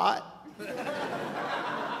really hot?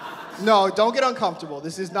 No, don't get uncomfortable.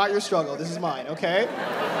 This is not your struggle. This is mine, okay?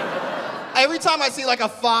 Every time I see like a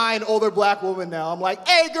fine older black woman now, I'm like,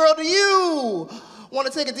 hey girl, do you want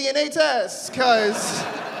to take a DNA test? Because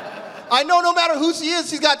I know no matter who she is,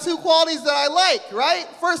 she's got two qualities that I like, right?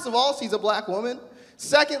 First of all, she's a black woman.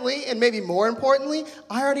 Secondly, and maybe more importantly,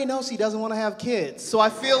 I already know she doesn't want to have kids. So I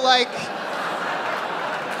feel like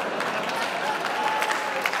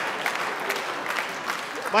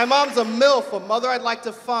my mom's a MILF, a mother I'd like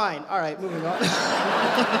to find. All right, moving on.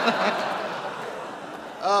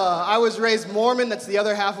 I was raised Mormon. That's the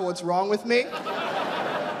other half of what's wrong with me.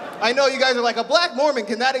 I know you guys are like, a black Mormon,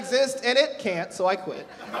 can that exist? And it can't, so I quit.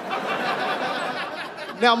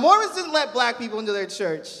 Now, Mormons didn't let black people into their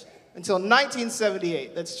church until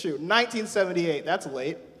 1978. That's true, 1978, that's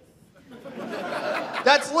late.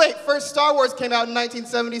 That's late. First Star Wars came out in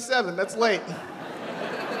 1977, that's late.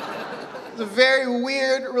 It's a very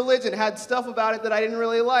weird religion. It had stuff about it that I didn't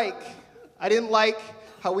really like. I didn't like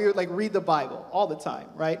how we would like read the Bible all the time,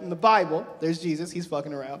 right? In the Bible, there's Jesus, he's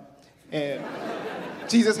fucking around. And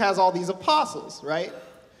Jesus has all these apostles, right?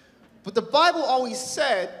 But the Bible always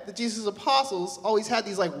said that Jesus' apostles always had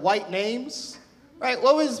these like white names, right?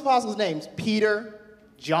 What were his apostles' names? Peter,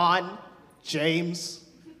 John, James.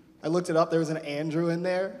 I looked it up, there was an Andrew in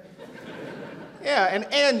there. Yeah, an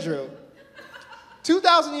Andrew.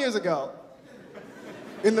 2,000 years ago,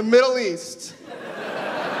 in the Middle East.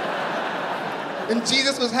 And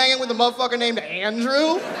Jesus was hanging with a motherfucker named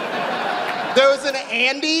Andrew? There was an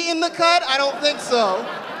Andy in the cut? I don't think so.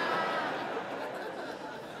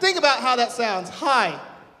 Think about how that sounds. Hi,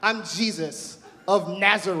 I'm Jesus of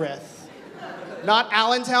Nazareth. Not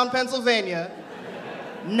Allentown, Pennsylvania.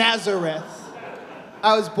 Nazareth.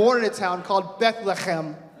 I was born in a town called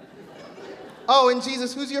Bethlehem. Oh, and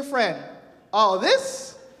Jesus, who's your friend? Oh,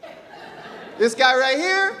 this guy right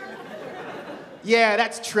here? Yeah,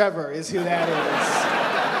 that's Trevor is who that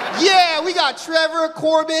is. Yeah, we got Trevor,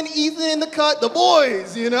 Corbin, Ethan in the cut, the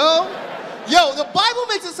boys, you know? Yo, the Bible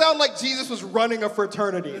makes it sound like Jesus was running a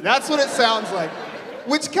fraternity. That's what it sounds like.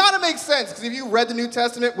 Which kind of makes sense, because if you read the New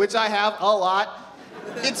Testament, which I have a lot,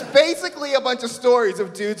 it's basically a bunch of stories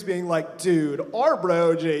of dudes being like, dude, our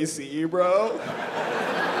bro JC, bro.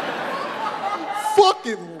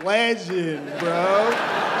 Fucking legend, bro.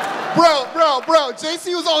 Bro,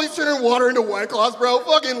 JC was always turning water into White Claws, bro.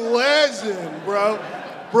 Fucking legend, bro.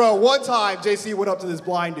 Bro, one time, JC went up to this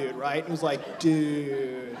blind dude, right? And was like,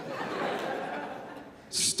 dude,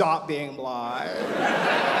 stop being blind.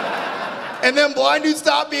 And then blind dude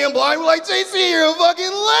stopped being blind. We're like, JC, you're a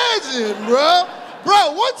fucking legend, bro.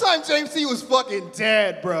 Bro, one time JC was fucking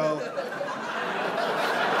dead, bro.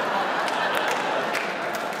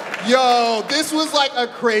 Yo, this was like a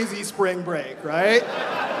crazy spring break, right?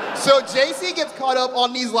 So JC gets caught up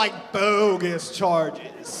on these like bogus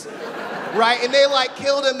charges, right? And they like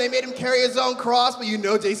killed him, they made him carry his own cross, but you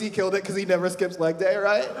know JC killed it because he never skips leg day,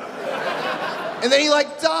 right? And then he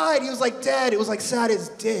like died, he was like dead, it was like sad as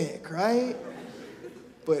dick, right?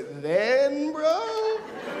 But then, bro,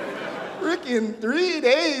 freaking 3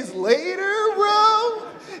 days later, bro,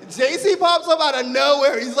 JC pops up out of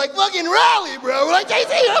nowhere. He's like, fucking rally, bro. We're like,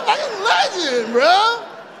 JC, you're a fucking legend, bro.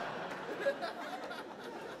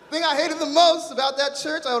 The thing I hated the most about that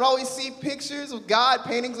church, I would always see pictures of God,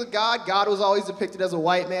 paintings of God. God was always depicted as a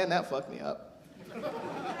white man. That fucked me up.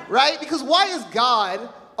 Right? Because why is God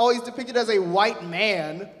always depicted as a white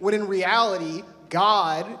man when in reality,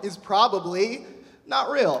 God is probably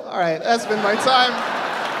not real? All right, that's been my time.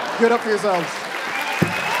 Good up for yourselves.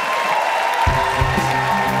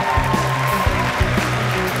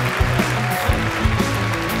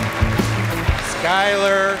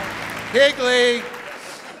 Skylar Higley.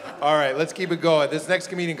 All right, let's keep it going. This next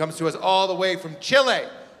comedian comes to us all the way from Chile.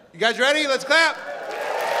 You guys ready? Let's clap.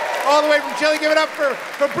 All the way from Chile, give it up for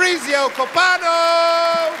Fabrizio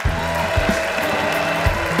Copano.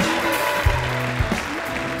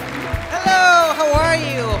 Hello, how are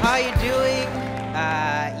you? How are you doing?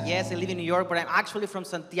 Yes, I live in New York, but I'm actually from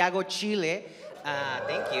Santiago, Chile.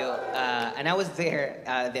 Thank you. And I was there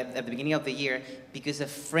at the beginning of the year because a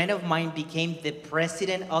friend of mine became the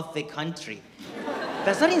president of the country.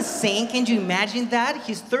 That's not insane. Can you imagine that?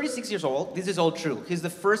 He's 36 years old. This is all true. He's the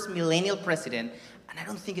first millennial president, and I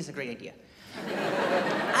don't think it's a great idea.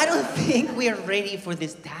 I don't think we are ready for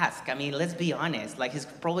this task. I mean, let's be honest. Like, he's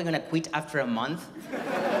probably gonna quit after a month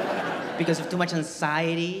because of too much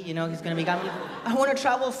anxiety. You know, he's gonna be going, I wanna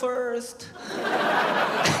travel first.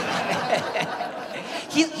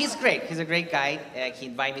 He's great. He's a great guy. He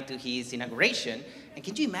invited me to his inauguration. And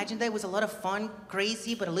can you imagine that? It was a lot of fun,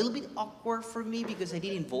 crazy, but a little bit awkward for me because I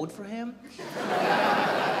didn't vote for him.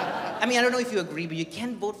 I mean, I don't know if you agree, but you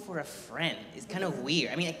can't vote for a friend. It's kind of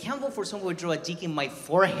weird. I mean, I can't vote for someone who drew a dick in my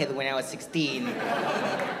forehead when I was 16.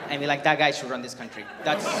 I mean, like, that guy should run this country.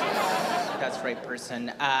 That's the right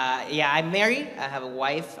person. Yeah, I'm married. I have a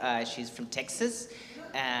wife. She's from Texas.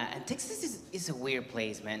 And Texas is a weird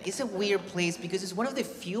place, man. It's a weird place because it's one of the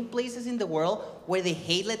few places in the world where they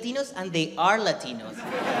hate Latinos and they are Latinos.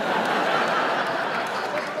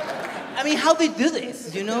 I mean, how they do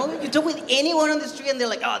this, you know? You talk with anyone on the street and they're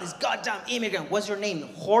like, oh, this goddamn immigrant. What's your name?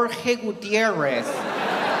 Jorge Gutierrez.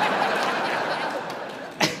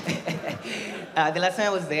 The last time I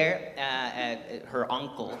was there, her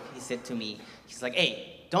uncle, he said to me, he's like,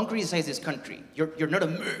 hey, don't criticize this country. You're not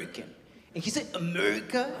American. And he said,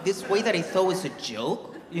 America, this way that I thought was a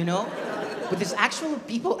joke, you know? But there's actual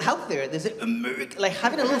people out there that say, America, like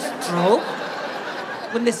having a little stroke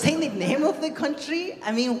when they say the name of the country.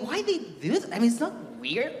 I mean, why they do this? I mean, it's not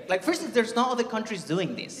weird. Like, first, there's no other countries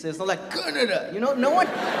doing this. It's not like Canada, you know? No one,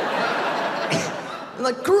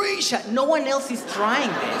 like Croatia, no one else is trying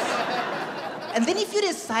this. And then if you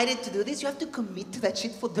decided to do this, you have to commit to that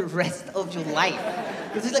shit for the rest of your life.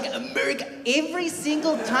 Because it's like America every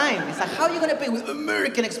single time. It's like, how are you gonna pay with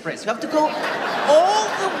American Express? You have to go all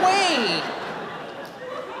the way.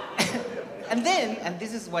 And then, and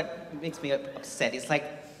this is what makes me upset, it's like,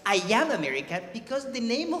 I am America because the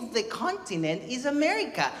name of the continent is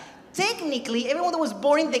America. Technically, everyone that was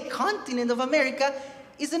born in the continent of America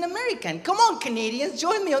is an American. Come on, Canadians,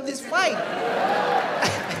 join me on this fight.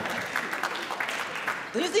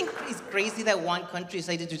 Don't you think it's crazy that one country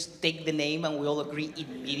decided to just take the name and we all agree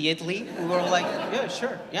immediately? We were like, yeah,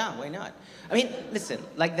 sure, yeah, why not? I mean, listen,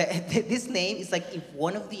 like this name is like if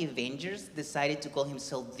one of the Avengers decided to call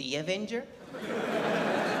himself the Avenger.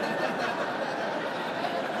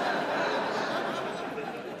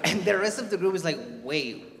 And the rest of the group is like,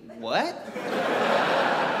 wait, what?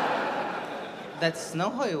 That's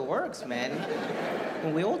not how it works, man.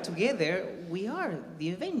 When we're all together, we are the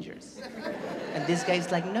Avengers. And this guy's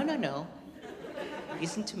like, no, no, no.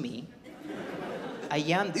 Listen to me. I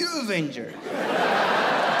am the Avenger.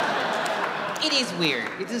 It is weird.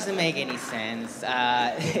 It doesn't make any sense.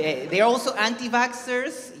 They're also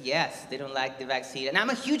anti-vaxxers. Yes, they don't like the vaccine. And I'm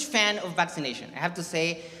a huge fan of vaccination. I have to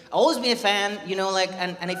say, I've always been a fan, you know, like,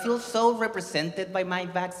 and I feel so represented by my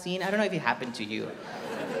vaccine. I don't know if it happened to you.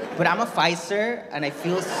 But I'm a Pfizer, and I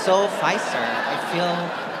feel so Pfizer.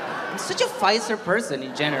 I'm such a Pfizer person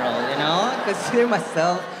in general, you know? I consider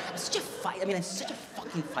myself, I'm such a fucking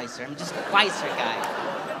Pfizer. I'm just a Pfizer guy.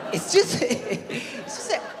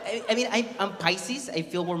 I'm Pisces. I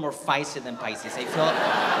feel we're more Pfizer than Pisces. I feel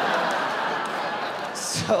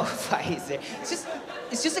so Pfizer.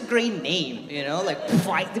 It's just a great name, you know? Like,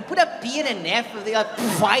 they put a P and an F, and they got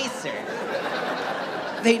Pfizer.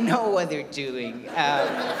 They know what they're doing.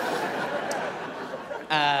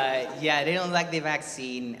 Yeah, they don't like the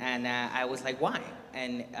vaccine, and I was like, why?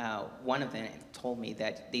 And one of them told me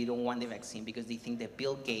that they don't want the vaccine because they think that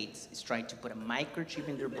Bill Gates is trying to put a microchip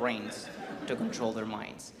in their brains to control their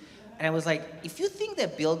minds. And I was like, if you think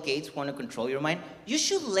that Bill Gates want to control your mind, you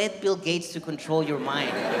should let Bill Gates to control your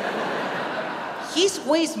mind. He's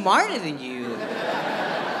way smarter than you.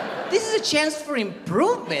 This is a chance for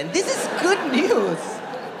improvement. This is good news.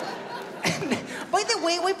 And by the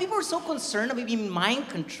way, why people are so concerned about being mind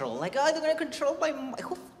control? Like, oh, they're gonna control my mind.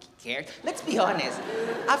 Who cares? Let's be honest.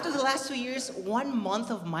 After the last 2 years, 1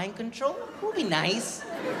 month of mind control would be nice.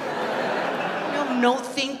 You know, no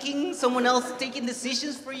thinking, someone else taking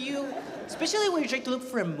decisions for you. Especially when you try to look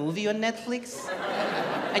for a movie on Netflix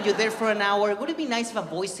and you're there for an hour. Would it be nice if a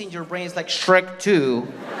voice in your brain is like, Shrek 2?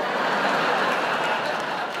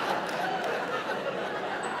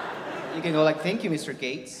 You can go like, thank you, Mr.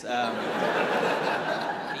 Gates.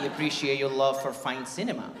 We appreciate your love for fine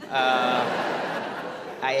cinema.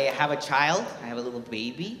 I have a child. I have a little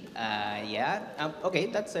baby. Yeah. Okay,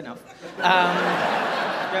 that's enough.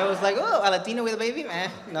 I was like, oh, a Latino with a baby?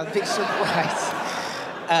 Not a big surprise.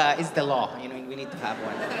 It's the law. You know, we need to have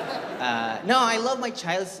one. No, I love my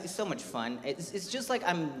child. It's so much fun. It's just like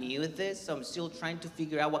I'm new at this, so I'm still trying to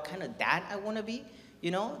figure out what kind of dad I want to be. You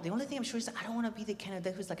know, the only thing I'm sure is that I don't want to be the kind of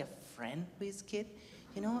dad who's like a friend with his kid.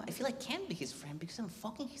 You know, I feel I can't be his friend because I'm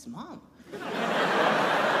fucking his mom.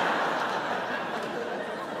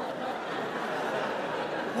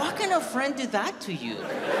 What kind of friend did that to you?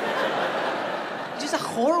 Just a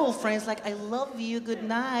horrible friend. It's like, I love you, good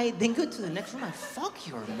night. Then go to the next room and fuck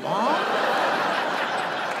your mom?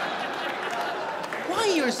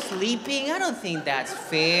 While you're sleeping? I don't think that's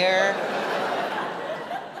fair.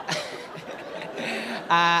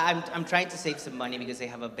 I'm trying to save some money because I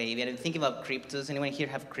have a baby, and I'm thinking about cryptos. Anyone here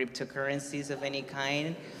have cryptocurrencies of any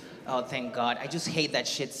kind? Oh, thank God. I just hate that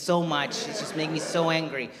shit so much. It just makes me so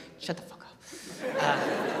angry. Shut the fuck up.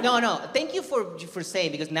 No. Thank you for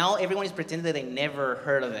saying, because now everyone is pretending that they never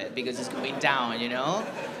heard of it because it's going down, you know?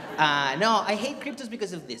 No, I hate cryptos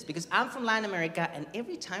because of this. Because I'm from Latin America, and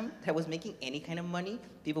every time that I was making any kind of money,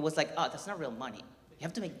 people was like, oh, that's not real money. You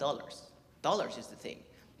have to make dollars. Dollars is the thing.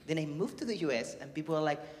 Then I moved to the US, and people are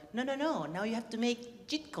like, no, now you have to make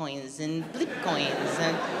Jitcoins and Blipcoins,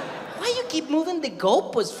 and why you keep moving the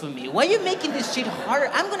goalposts for me? Why are you making this shit harder?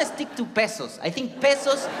 I'm gonna stick to pesos. I think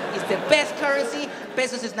pesos is the best currency.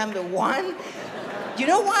 Pesos is #1. You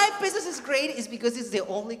know why pesos is great? It's because it's the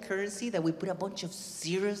only currency that we put a bunch of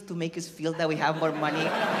zeros to make us feel that we have more money.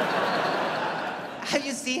 Have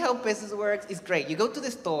you seen how pesos works? It's great. You go to the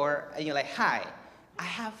store, and you're like, hi, I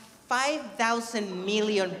have 5,000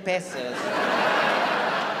 million pesos.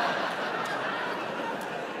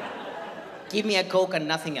 Give me a Coke and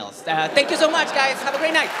nothing else. Thank you so much, guys. Have a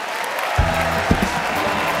great night.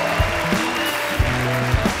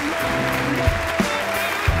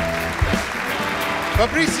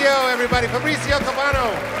 Fabricio, everybody. Fabricio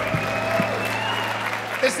Cabano.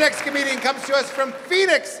 This next comedian comes to us from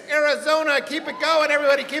Phoenix, Arizona. Keep it going,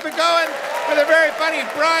 everybody. Keep it going with a very funny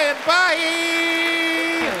Brian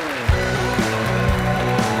Bahi.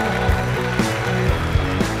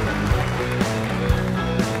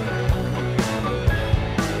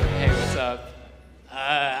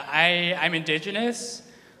 I'm indigenous,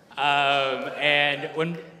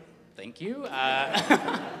 and thank you.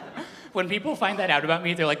 When people find that out about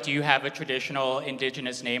me, they're like, do you have a traditional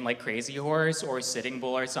indigenous name like Crazy Horse or Sitting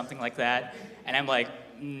Bull or something like that? And I'm like,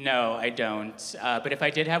 no, I don't. But if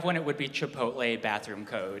I did have one, it would be Chipotle Bathroom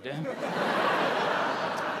Code.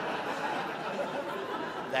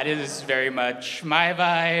 That is very much my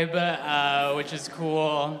vibe, which is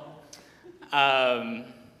cool. I'm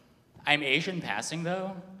Asian passing,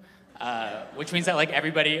 though. Which means that like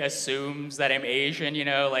everybody assumes that I'm Asian, you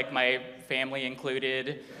know, like my family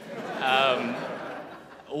included.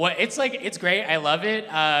 It's great, I love it.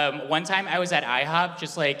 One time I was at IHOP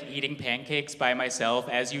just like eating pancakes by myself,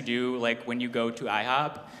 as you do like when you go to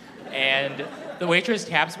IHOP. And the waitress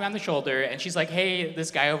taps me on the shoulder and she's like, hey, this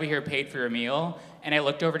guy over here paid for your meal. And I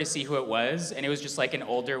looked over to see who it was, and it was just like an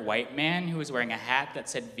older white man who was wearing a hat that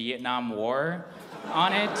said Vietnam War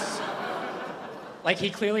on it. Like,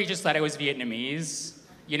 he clearly just thought I was Vietnamese,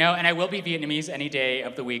 you know? And I will be Vietnamese any day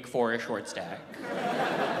of the week for a short stack.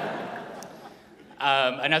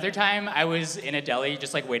 Another time, I was in a deli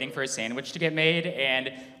just, like, waiting for a sandwich to get made,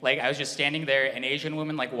 and, like, I was just standing there, an Asian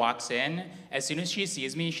woman, like, walks in. As soon as she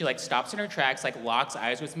sees me, she, like, stops in her tracks, like, locks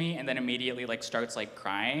eyes with me, and then immediately, like, starts, like,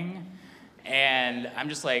 crying. And I'm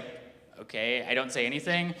just like, okay, I don't say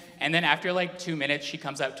anything. And then after, like, 2 minutes, she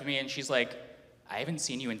comes up to me, and she's like, I haven't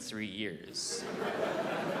seen you in 3 years.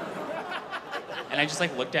 And I just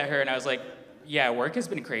like looked at her and I was like, yeah, work has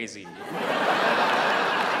been crazy.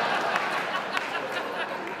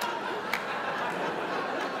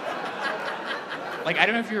 Like, I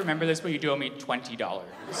don't know if you remember this, but you do owe me $20.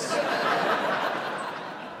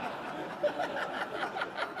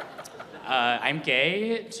 I'm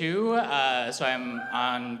gay too, so I'm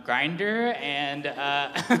on Grindr, and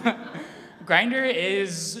Grindr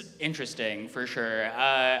is interesting, for sure.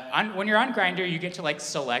 When you're on Grindr, you get to like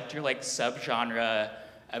select your like subgenre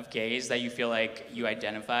of gays that you feel like you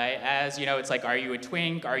identify as. You know, it's like, are you a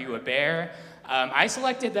twink? Are you a bear? I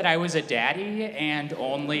selected that I was a daddy and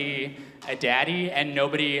only a daddy, and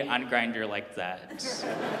nobody on Grindr liked that.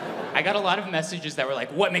 I got a lot of messages that were like,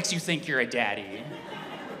 what makes you think you're a daddy?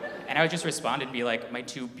 And I would just respond and be like, my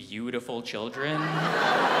 2 beautiful children.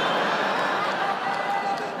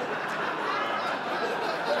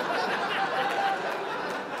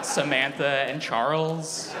 Samantha and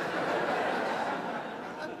Charles.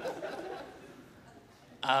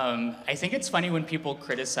 I think it's funny when people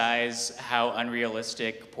criticize how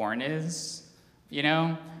unrealistic porn is, you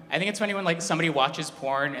know? I think it's funny when like somebody watches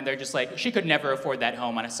porn and they're just like, she could never afford that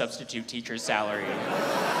home on a substitute teacher's salary.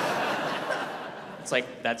 It's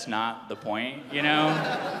like, that's not the point, you know?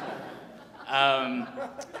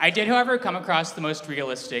 I did, however, come across the most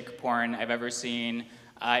realistic porn I've ever seen.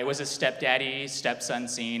 It was a stepdaddy, stepson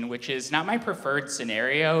scene, which is not my preferred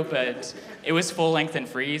scenario, but it was full length and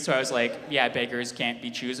free, so I was like, yeah, beggars can't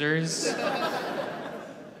be choosers.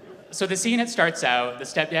 So the scene, it starts out, the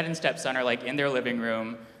stepdad and stepson are like in their living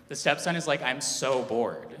room. The stepson is like, I'm so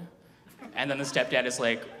bored. And then the stepdad is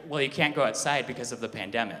like, well, you can't go outside because of the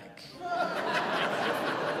pandemic.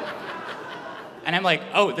 And I'm like,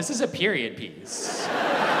 oh, this is a period piece.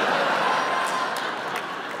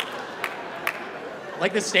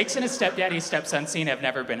 Like, the stakes in a stepdaddy-stepson scene have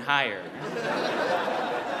never been higher.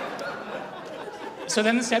 So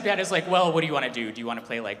then the stepdad is like, well, what do you want to do? Do you want to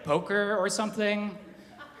play, like, poker or something?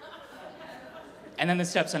 And then the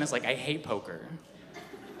stepson is like, I hate poker.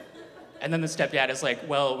 And then the stepdad is like,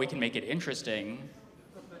 well, we can make it interesting.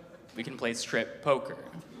 We can play strip poker.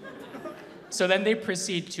 So then they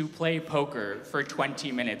proceed to play poker for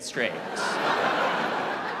 20 minutes straight.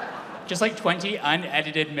 Just like 20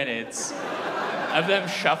 unedited minutes of them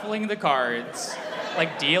shuffling the cards,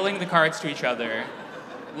 like dealing the cards to each other,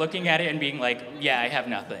 looking at it and being like, yeah, I have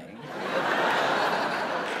nothing.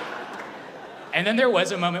 And then there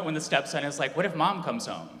was a moment when the stepson is like, what if mom comes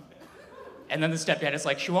home? And then the stepdad is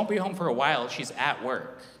like, she won't be home for a while, she's at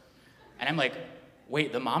work. And I'm like,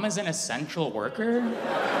 wait, the mom is an essential worker?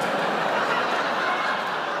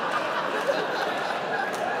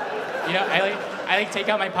 You know, I take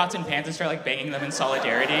out my pots and pans and start like banging them in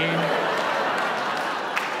solidarity.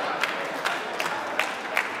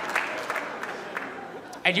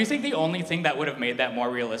 I do think the only thing that would have made that more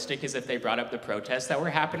realistic is if they brought up the protests that were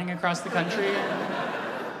happening across the country.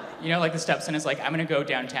 You know, like the stepson is like, I'm gonna go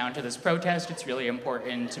downtown to this protest, it's really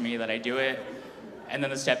important to me that I do it. And then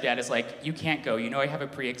the stepdad is like, you can't go, you know I have a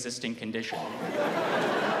pre-existing condition.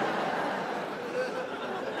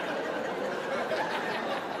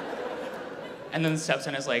 And then the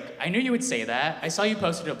stepson is like, I knew you would say that. I saw you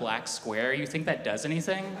posted a black square. You think that does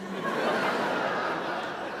anything?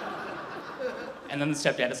 And then the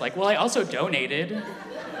stepdad is like, well, I also donated.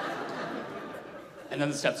 And then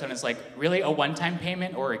the stepson is like, really, a one-time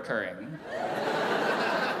payment or recurring?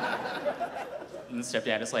 And the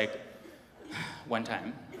stepdad is like, one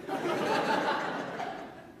time.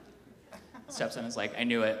 The stepson is like, I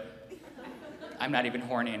knew it. I'm not even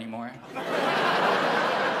horny anymore.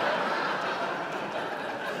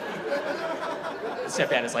 The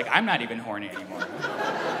stepdad is like, I'm not even horny anymore.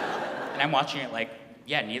 And I'm watching it like,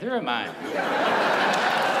 yeah, neither am I.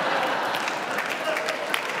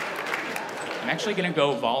 I'm actually gonna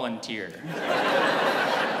go volunteer.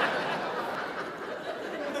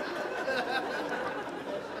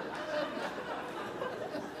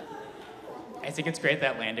 I think it's great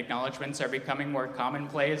that land acknowledgements are becoming more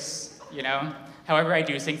commonplace, you know? However, I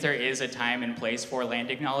do think there is a time and place for land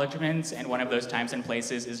acknowledgements, and one of those times and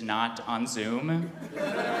places is not on Zoom.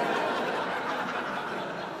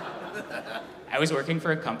 I was working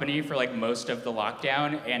for a company for like most of the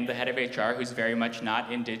lockdown, and the head of HR, who's very much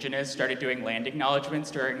not indigenous, started doing land acknowledgements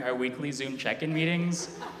during our weekly Zoom check-in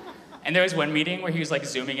meetings. And there was one meeting where he was like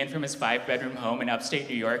zooming in from his 5-bedroom home in upstate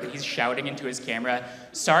New York, and he's shouting into his camera,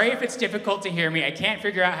 sorry if it's difficult to hear me, I can't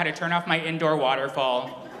figure out how to turn off my indoor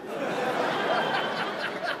waterfall.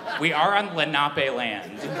 We are on Lenape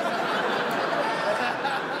land.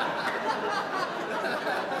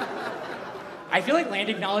 I feel like land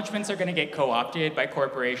acknowledgements are gonna get co-opted by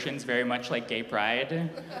corporations very much like gay pride.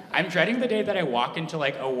 I'm dreading the day that I walk into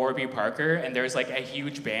like a Warby Parker and there's like a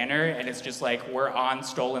huge banner and it's just like, we're on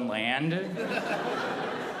stolen land.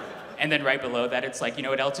 And then right below that it's like, you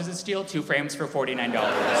know what else is a steal? 2 frames for $49.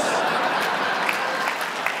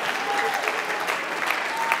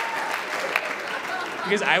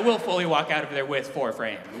 Because I will fully walk out of there with 4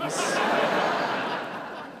 frames.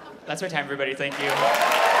 That's our time, everybody. Thank you.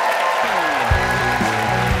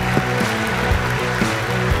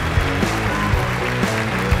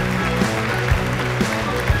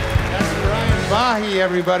 That's Brian Bahi,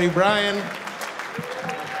 everybody. Brian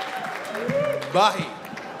Bahi.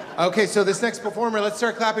 Okay, so this next performer, let's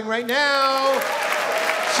start clapping right now.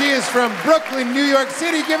 She is from Brooklyn, New York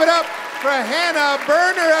City. Give it up for Hannah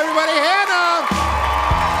Berner, everybody. Hannah!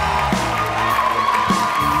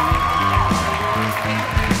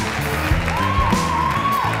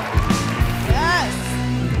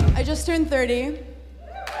 I just turned 30.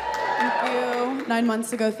 Thank you. 9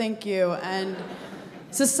 months ago, thank you. And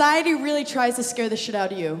society really tries to scare the shit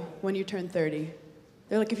out of you when you turn 30.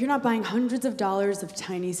 They're like, if you're not buying hundreds of dollars of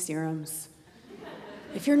tiny serums,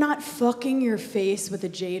 if you're not fucking your face with a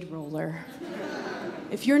jade roller,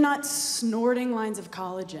 if you're not snorting lines of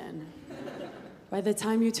collagen, by the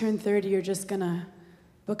time you turn 30, you're just gonna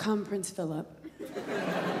become Prince Philip,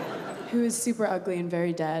 who is super ugly and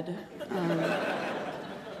very dead.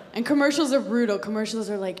 And commercials are brutal. Commercials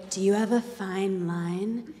are like, do you have a fine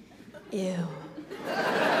line? Ew.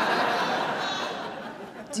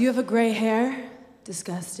 Do you have a gray hair?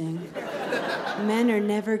 Disgusting. Men are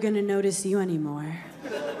never gonna notice you anymore.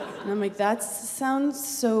 And I'm like, that sounds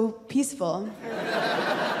so peaceful.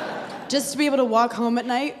 Just to be able to walk home at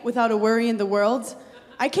night without a worry in the world.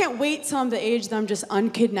 I can't wait till I'm the age that I'm just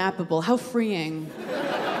unkidnappable. How freeing.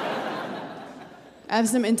 I have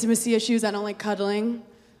some intimacy issues. I don't like cuddling.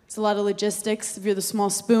 It's a lot of logistics. If you're the small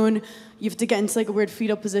spoon, you have to get into like a weird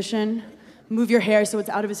fetal position, move your hair so it's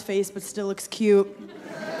out of his face but still looks cute.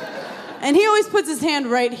 And he always puts his hand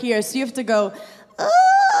right here, so you have to go,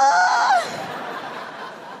 ah!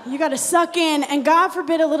 You gotta suck in, and God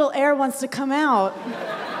forbid a little air wants to come out.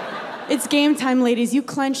 It's game time, ladies. You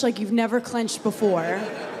clench like you've never clenched before.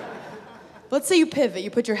 Let's say you pivot,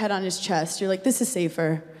 you put your head on his chest. You're like, this is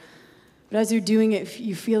safer. But as you're doing it,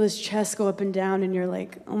 you feel his chest go up and down, and you're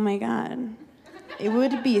like, oh my God, it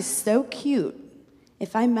would be so cute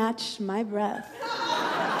if I matched my breath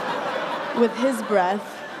with his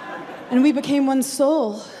breath, and we became one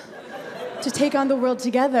soul to take on the world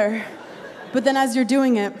together. But then as you're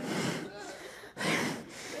doing it,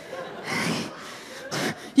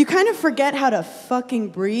 you kind of forget how to fucking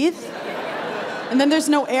breathe, and then there's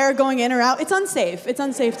no air going in or out. It's unsafe. It's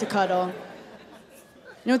unsafe to cuddle.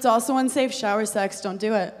 You know, it's also unsafe, shower sex, don't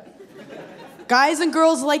do it. Guys and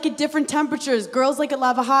girls like it different temperatures. Girls like it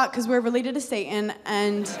lava hot because we're related to Satan,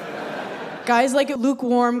 and guys like it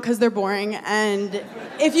lukewarm because they're boring. And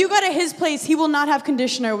if you go to his place, he will not have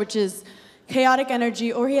conditioner, which is chaotic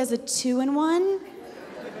energy, or he has a 2-in-1,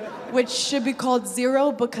 which should be called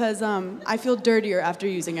zero because I feel dirtier after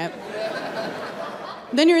using it.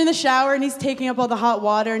 Then you're in the shower and he's taking up all the hot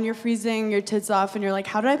water and you're freezing your tits off and you're like,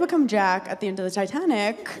 how did I become Jack at the end of the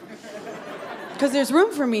Titanic? Because there's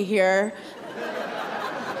room for me here.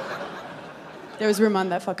 There was room on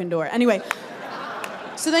that fucking door. Anyway,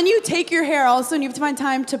 so then you take your hair also and you have to find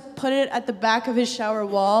time to put it at the back of his shower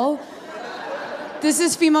wall. This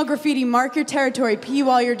is female graffiti. Mark your territory. Pee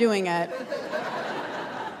while you're doing it.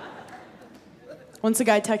 Once a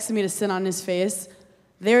guy texted me to sit on his face.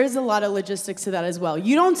 There is a lot of logistics to that as well.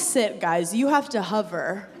 You don't sit, guys. You have to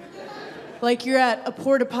hover. Like you're at a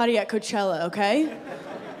porta potty at Coachella, okay?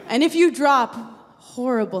 And if you drop,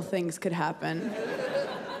 horrible things could happen.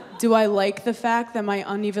 Do I like the fact that my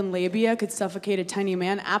uneven labia could suffocate a tiny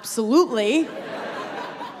man? Absolutely.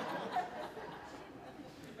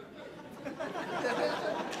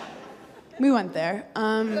 We went there.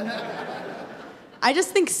 I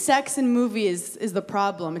just think sex in movies is the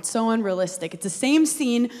problem. It's so unrealistic. It's the same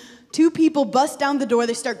scene, two people bust down the door,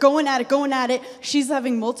 they start going at it. She's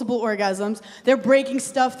having multiple orgasms. They're breaking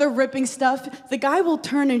stuff, they're ripping stuff. The guy will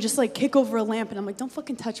turn and just like kick over a lamp, and I'm like, don't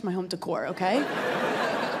fucking touch my home decor, okay?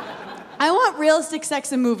 I want realistic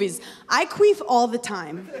sex in movies. I queef all the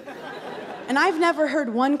time. And I've never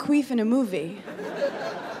heard one queef in a movie.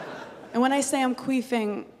 And when I say I'm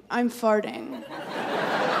queefing, I'm farting.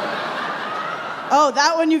 Oh,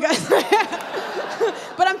 that one you guys.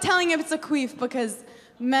 But I'm telling him it's a queef because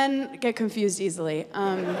men get confused easily.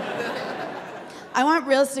 I want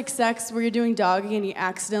realistic sex where you're doing doggy and he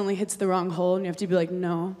accidentally hits the wrong hole and you have to be like,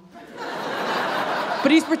 no.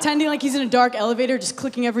 But he's pretending like he's in a dark elevator, just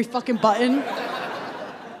clicking every fucking button.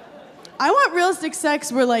 I want realistic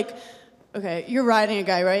sex where like, okay, you're riding a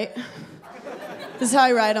guy, right? This is how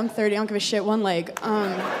I ride, I'm 30, I don't give a shit, one leg.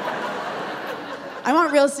 I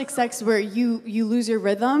want realistic sex where you lose your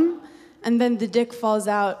rhythm and then the dick falls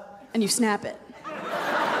out and you snap it.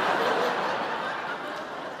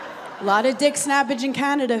 A lot of dick snappage in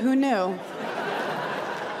Canada, who knew?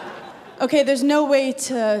 Okay, there's no way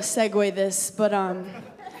to segue this, but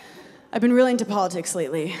I've been really into politics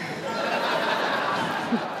lately.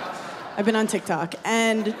 I've been on TikTok,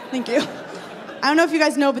 and thank you. I don't know if you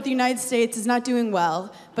guys know, but the United States is not doing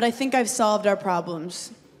well, but I think I've solved our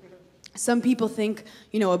problems. Some people think,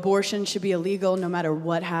 abortion should be illegal no matter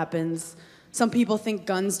what happens. Some people think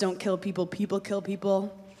guns don't kill people, people kill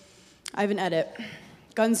people. I have an edit.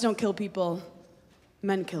 Guns don't kill people,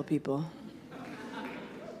 men kill people.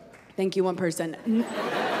 Thank you, one person.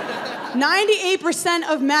 98%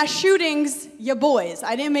 of mass shootings, ya boys.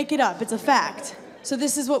 I didn't make it up, it's a fact. So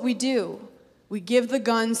this is what we do. We give the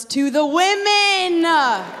guns to the women.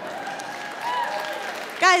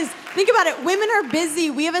 Guys, think about it. Women are busy.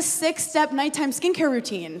 We have a 6-step nighttime skincare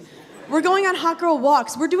routine. We're going on hot girl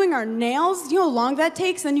walks. We're doing our nails. You know how long that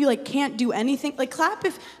takes? Then you like can't do anything. Like clap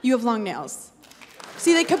if you have long nails.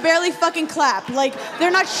 See, they could barely fucking clap. Like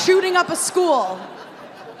they're not shooting up a school.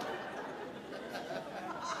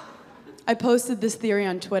 I posted this theory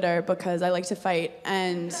on Twitter because I like to fight,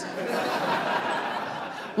 and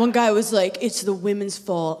one guy was like, it's the women's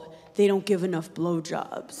fault. They don't give enough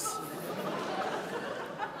blowjobs.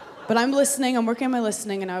 But I'm listening, I'm working on my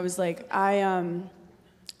listening, and I was like, I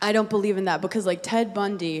don't believe in that because like Ted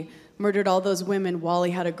Bundy murdered all those women while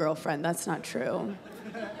he had a girlfriend. That's not true.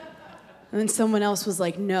 And then someone else was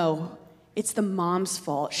like, no, it's the mom's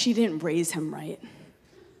fault. She didn't raise him right.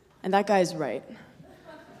 And that guy's right.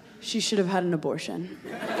 She should have had an abortion.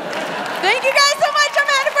 Thank you guys so much. I'm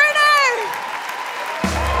Hannah Berner.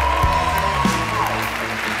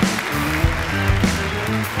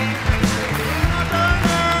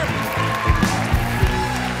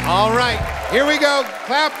 All right, here we go.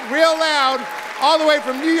 Clap real loud, all the way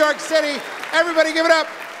from New York City. Everybody give it up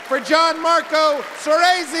for John Marco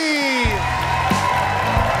Soresi.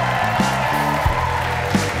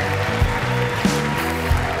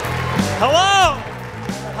 Hello!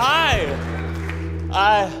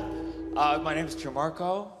 Hi! My name is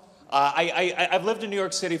Gianmarco. I've lived in New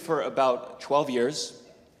York City for about 12 years,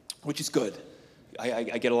 which is good. I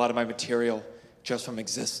get a lot of my material just from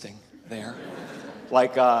existing there.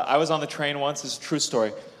 Like, I was on the train once, this is a true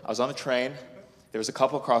story. I was on the train, there was a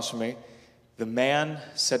couple across from me. The man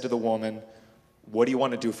said to the woman, what do you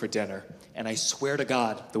want to do for dinner? And I swear to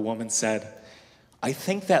God, the woman said, I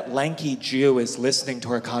think that lanky Jew is listening to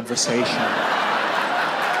our conversation.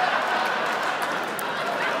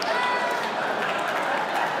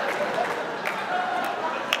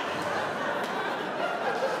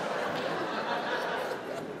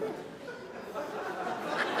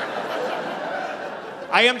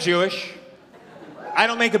 I am Jewish. I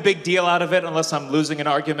don't make a big deal out of it unless I'm losing an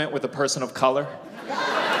argument with a person of color.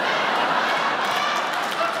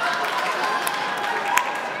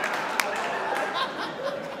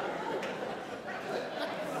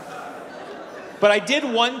 But I did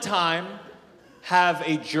one time have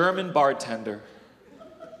a German bartender,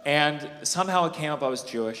 and somehow it came up I was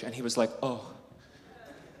Jewish, and he was like, oh,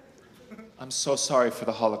 I'm so sorry for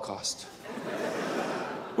the Holocaust.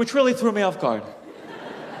 Which really threw me off guard.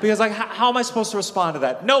 Because like, how am I supposed to respond to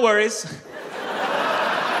that? No worries.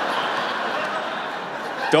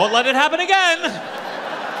 Don't let it happen again.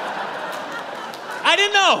 I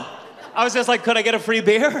didn't know. I was just like, could I get a free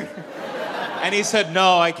beer? And he said,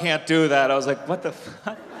 no, I can't do that. I was like, what the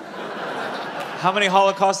fuck? How many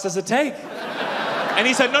Holocausts does it take? And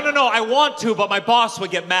he said, no, I want to, but my boss would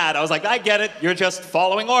get mad. I was like, I get it. You're just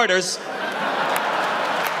following orders.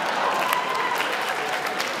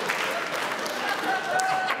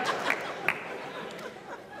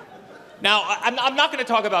 Now, I'm not going to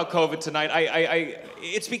talk about COVID tonight.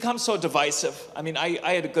 It's become so divisive. I mean, I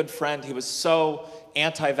had a good friend. He was so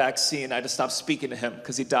anti-vaccine, I had to stop speaking to him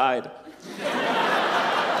because he died.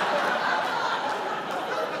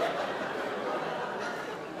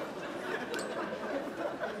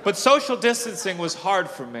 But social distancing was hard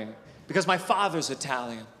for me because my father's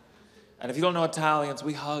Italian. And if you don't know Italians,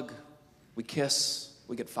 we hug, we kiss,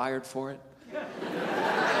 we get fired for it.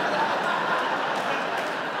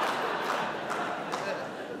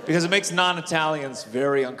 Because it makes non-Italians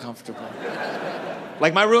very uncomfortable.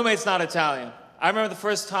 Like, my roommate's not Italian. I remember the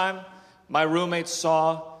first time my roommate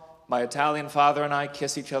saw my Italian father and I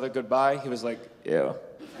kiss each other goodbye. He was like, ew.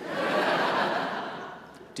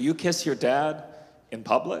 Do you kiss your dad in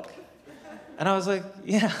public? And I was like,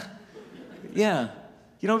 yeah. You know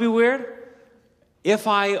what'd be weird? If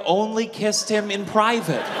I only kissed him in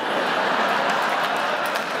private.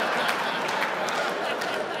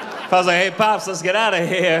 I was like, hey, Pops, let's get out of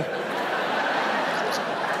here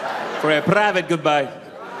for a private goodbye.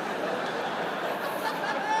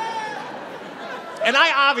 And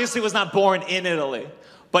I obviously was not born in Italy,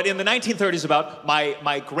 but in the 1930s about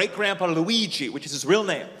my great-grandpa Luigi, which is his real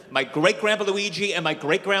name, my great-grandpa Luigi and my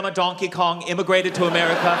great-grandma Donkey Kong immigrated to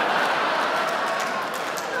America.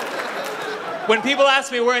 When people ask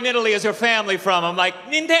me, where in Italy is your family from? I'm like,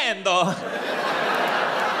 Nintendo.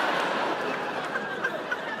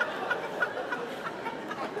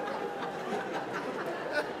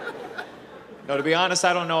 No, to be honest,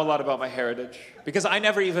 I don't know a lot about my heritage because I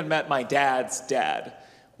never even met my dad's dad,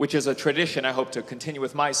 which is a tradition I hope to continue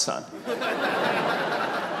with my son.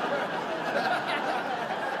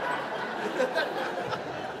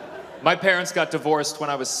 My parents got divorced when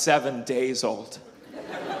I was 7 days old.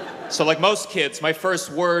 So like most kids, my first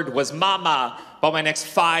word was mama, but my next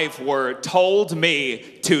 5 words told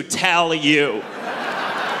me to tell you.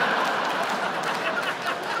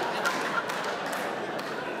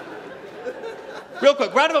 Real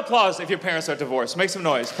quick, round of applause if your parents are divorced. Make some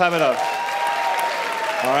noise. Clap it up.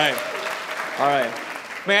 All right. All right.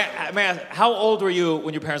 May I ask, how old were you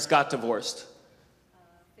when your parents got divorced?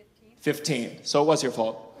 15. 15. So it was your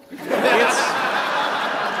fault.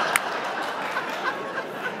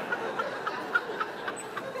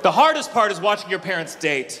 The hardest part is watching your parents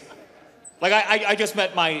date. Like, I just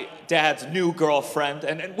met my dad's new girlfriend,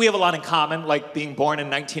 and we have a lot in common, like being born in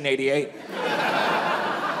 1988.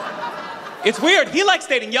 It's weird. He likes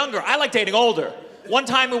dating younger. I like dating older. One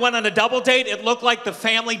time we went on a double date. It looked like the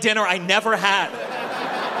family dinner I never had.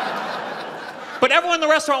 But everyone in the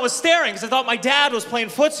restaurant was staring because I thought my dad was playing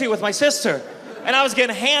footsie with my sister. And I was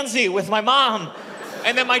getting handsy with my mom.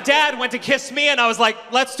 And then my dad went to kiss me, and I was like,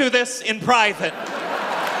 let's do this in private.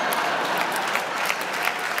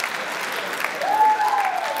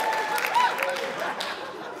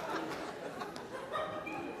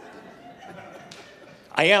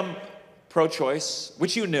 I am pro-choice,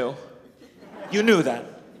 which you knew. You knew that.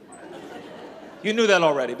 You knew that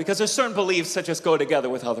already, because there's certain beliefs that just go together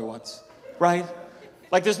with other ones, right?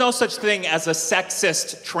 Like, there's no such thing as a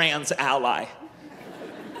sexist trans ally.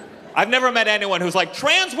 I've never met anyone who's like,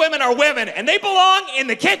 trans women are women, and they belong in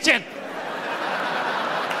the kitchen.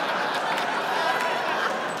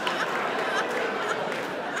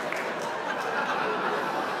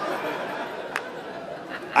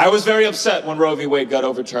 I was very upset when Roe v. Wade got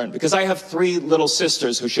overturned because I have 3 little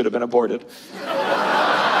sisters who should have been aborted.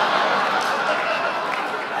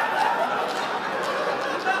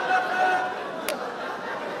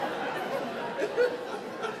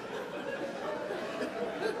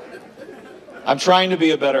 I'm trying to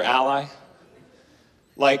be a better ally.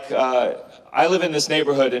 Like, I live in this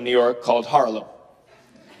neighborhood in New York called Harlem.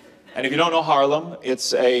 And if you don't know Harlem,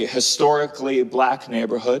 it's a historically black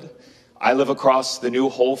neighborhood. I live across the new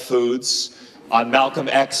Whole Foods on Malcolm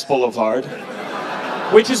X Boulevard,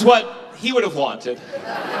 which is what he would have wanted.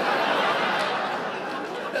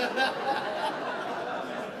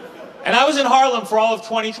 And I was in Harlem for all of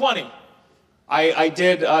 2020. I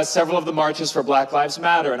did several of the marches for Black Lives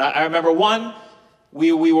Matter. And I remember one,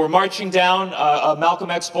 we were marching down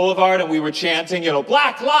Malcolm X Boulevard, and we were chanting, you know,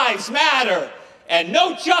 Black Lives Matter, and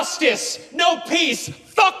no justice, no peace,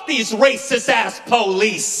 fuck these racist-ass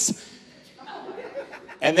police.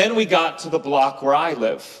 And then we got to the block where I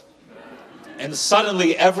live. And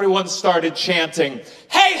suddenly everyone started chanting,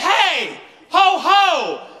 hey, hey, ho,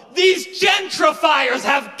 ho, these gentrifiers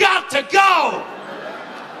have got to go.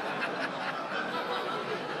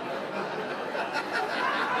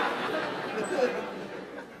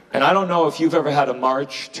 And I don't know if you've ever had a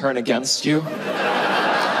march turn against you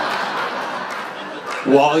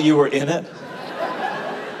while you were in it.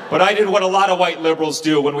 But I did what a lot of white liberals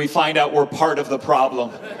do when we find out we're part of the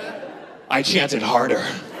problem. I chanted harder.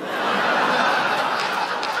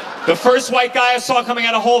 The first white guy I saw coming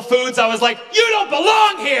out of Whole Foods, I was like, you don't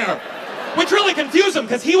belong here! Which really confused him,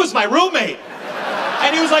 because he was my roommate.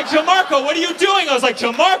 And he was like, Jamarco, what are you doing? I was like,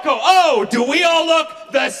 Jamarco, oh, do we all look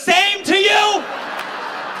the same to you?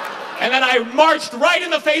 And then I marched right in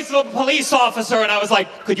the face of a police officer, and I was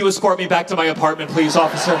like, could you escort me back to my apartment, please,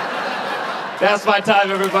 officer? That's my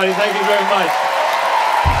time, everybody. Thank you very much.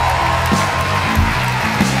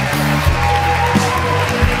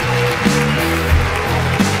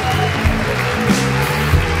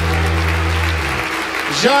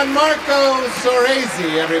 Gianmarco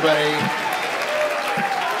Soresi, everybody.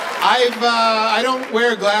 I don't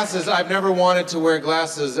wear glasses. I've never wanted to wear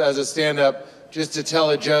glasses as a stand-up just to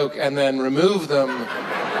tell a joke and then remove them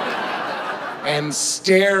and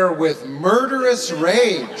stare with murderous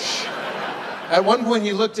rage. At one point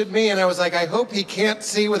he looked at me and I was like, I hope he can't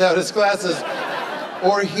see without his glasses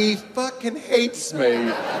or he fucking hates me.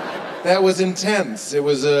 That was intense. It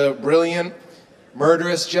was a brilliant,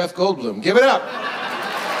 murderous Jeff Goldblum. Give it up.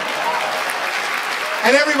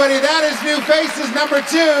 And everybody, that is New Faces #2,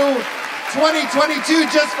 2022,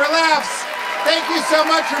 just for laughs. Thank you so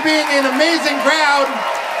much for being an amazing crowd.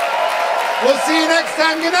 We'll see you next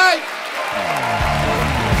time. Good night.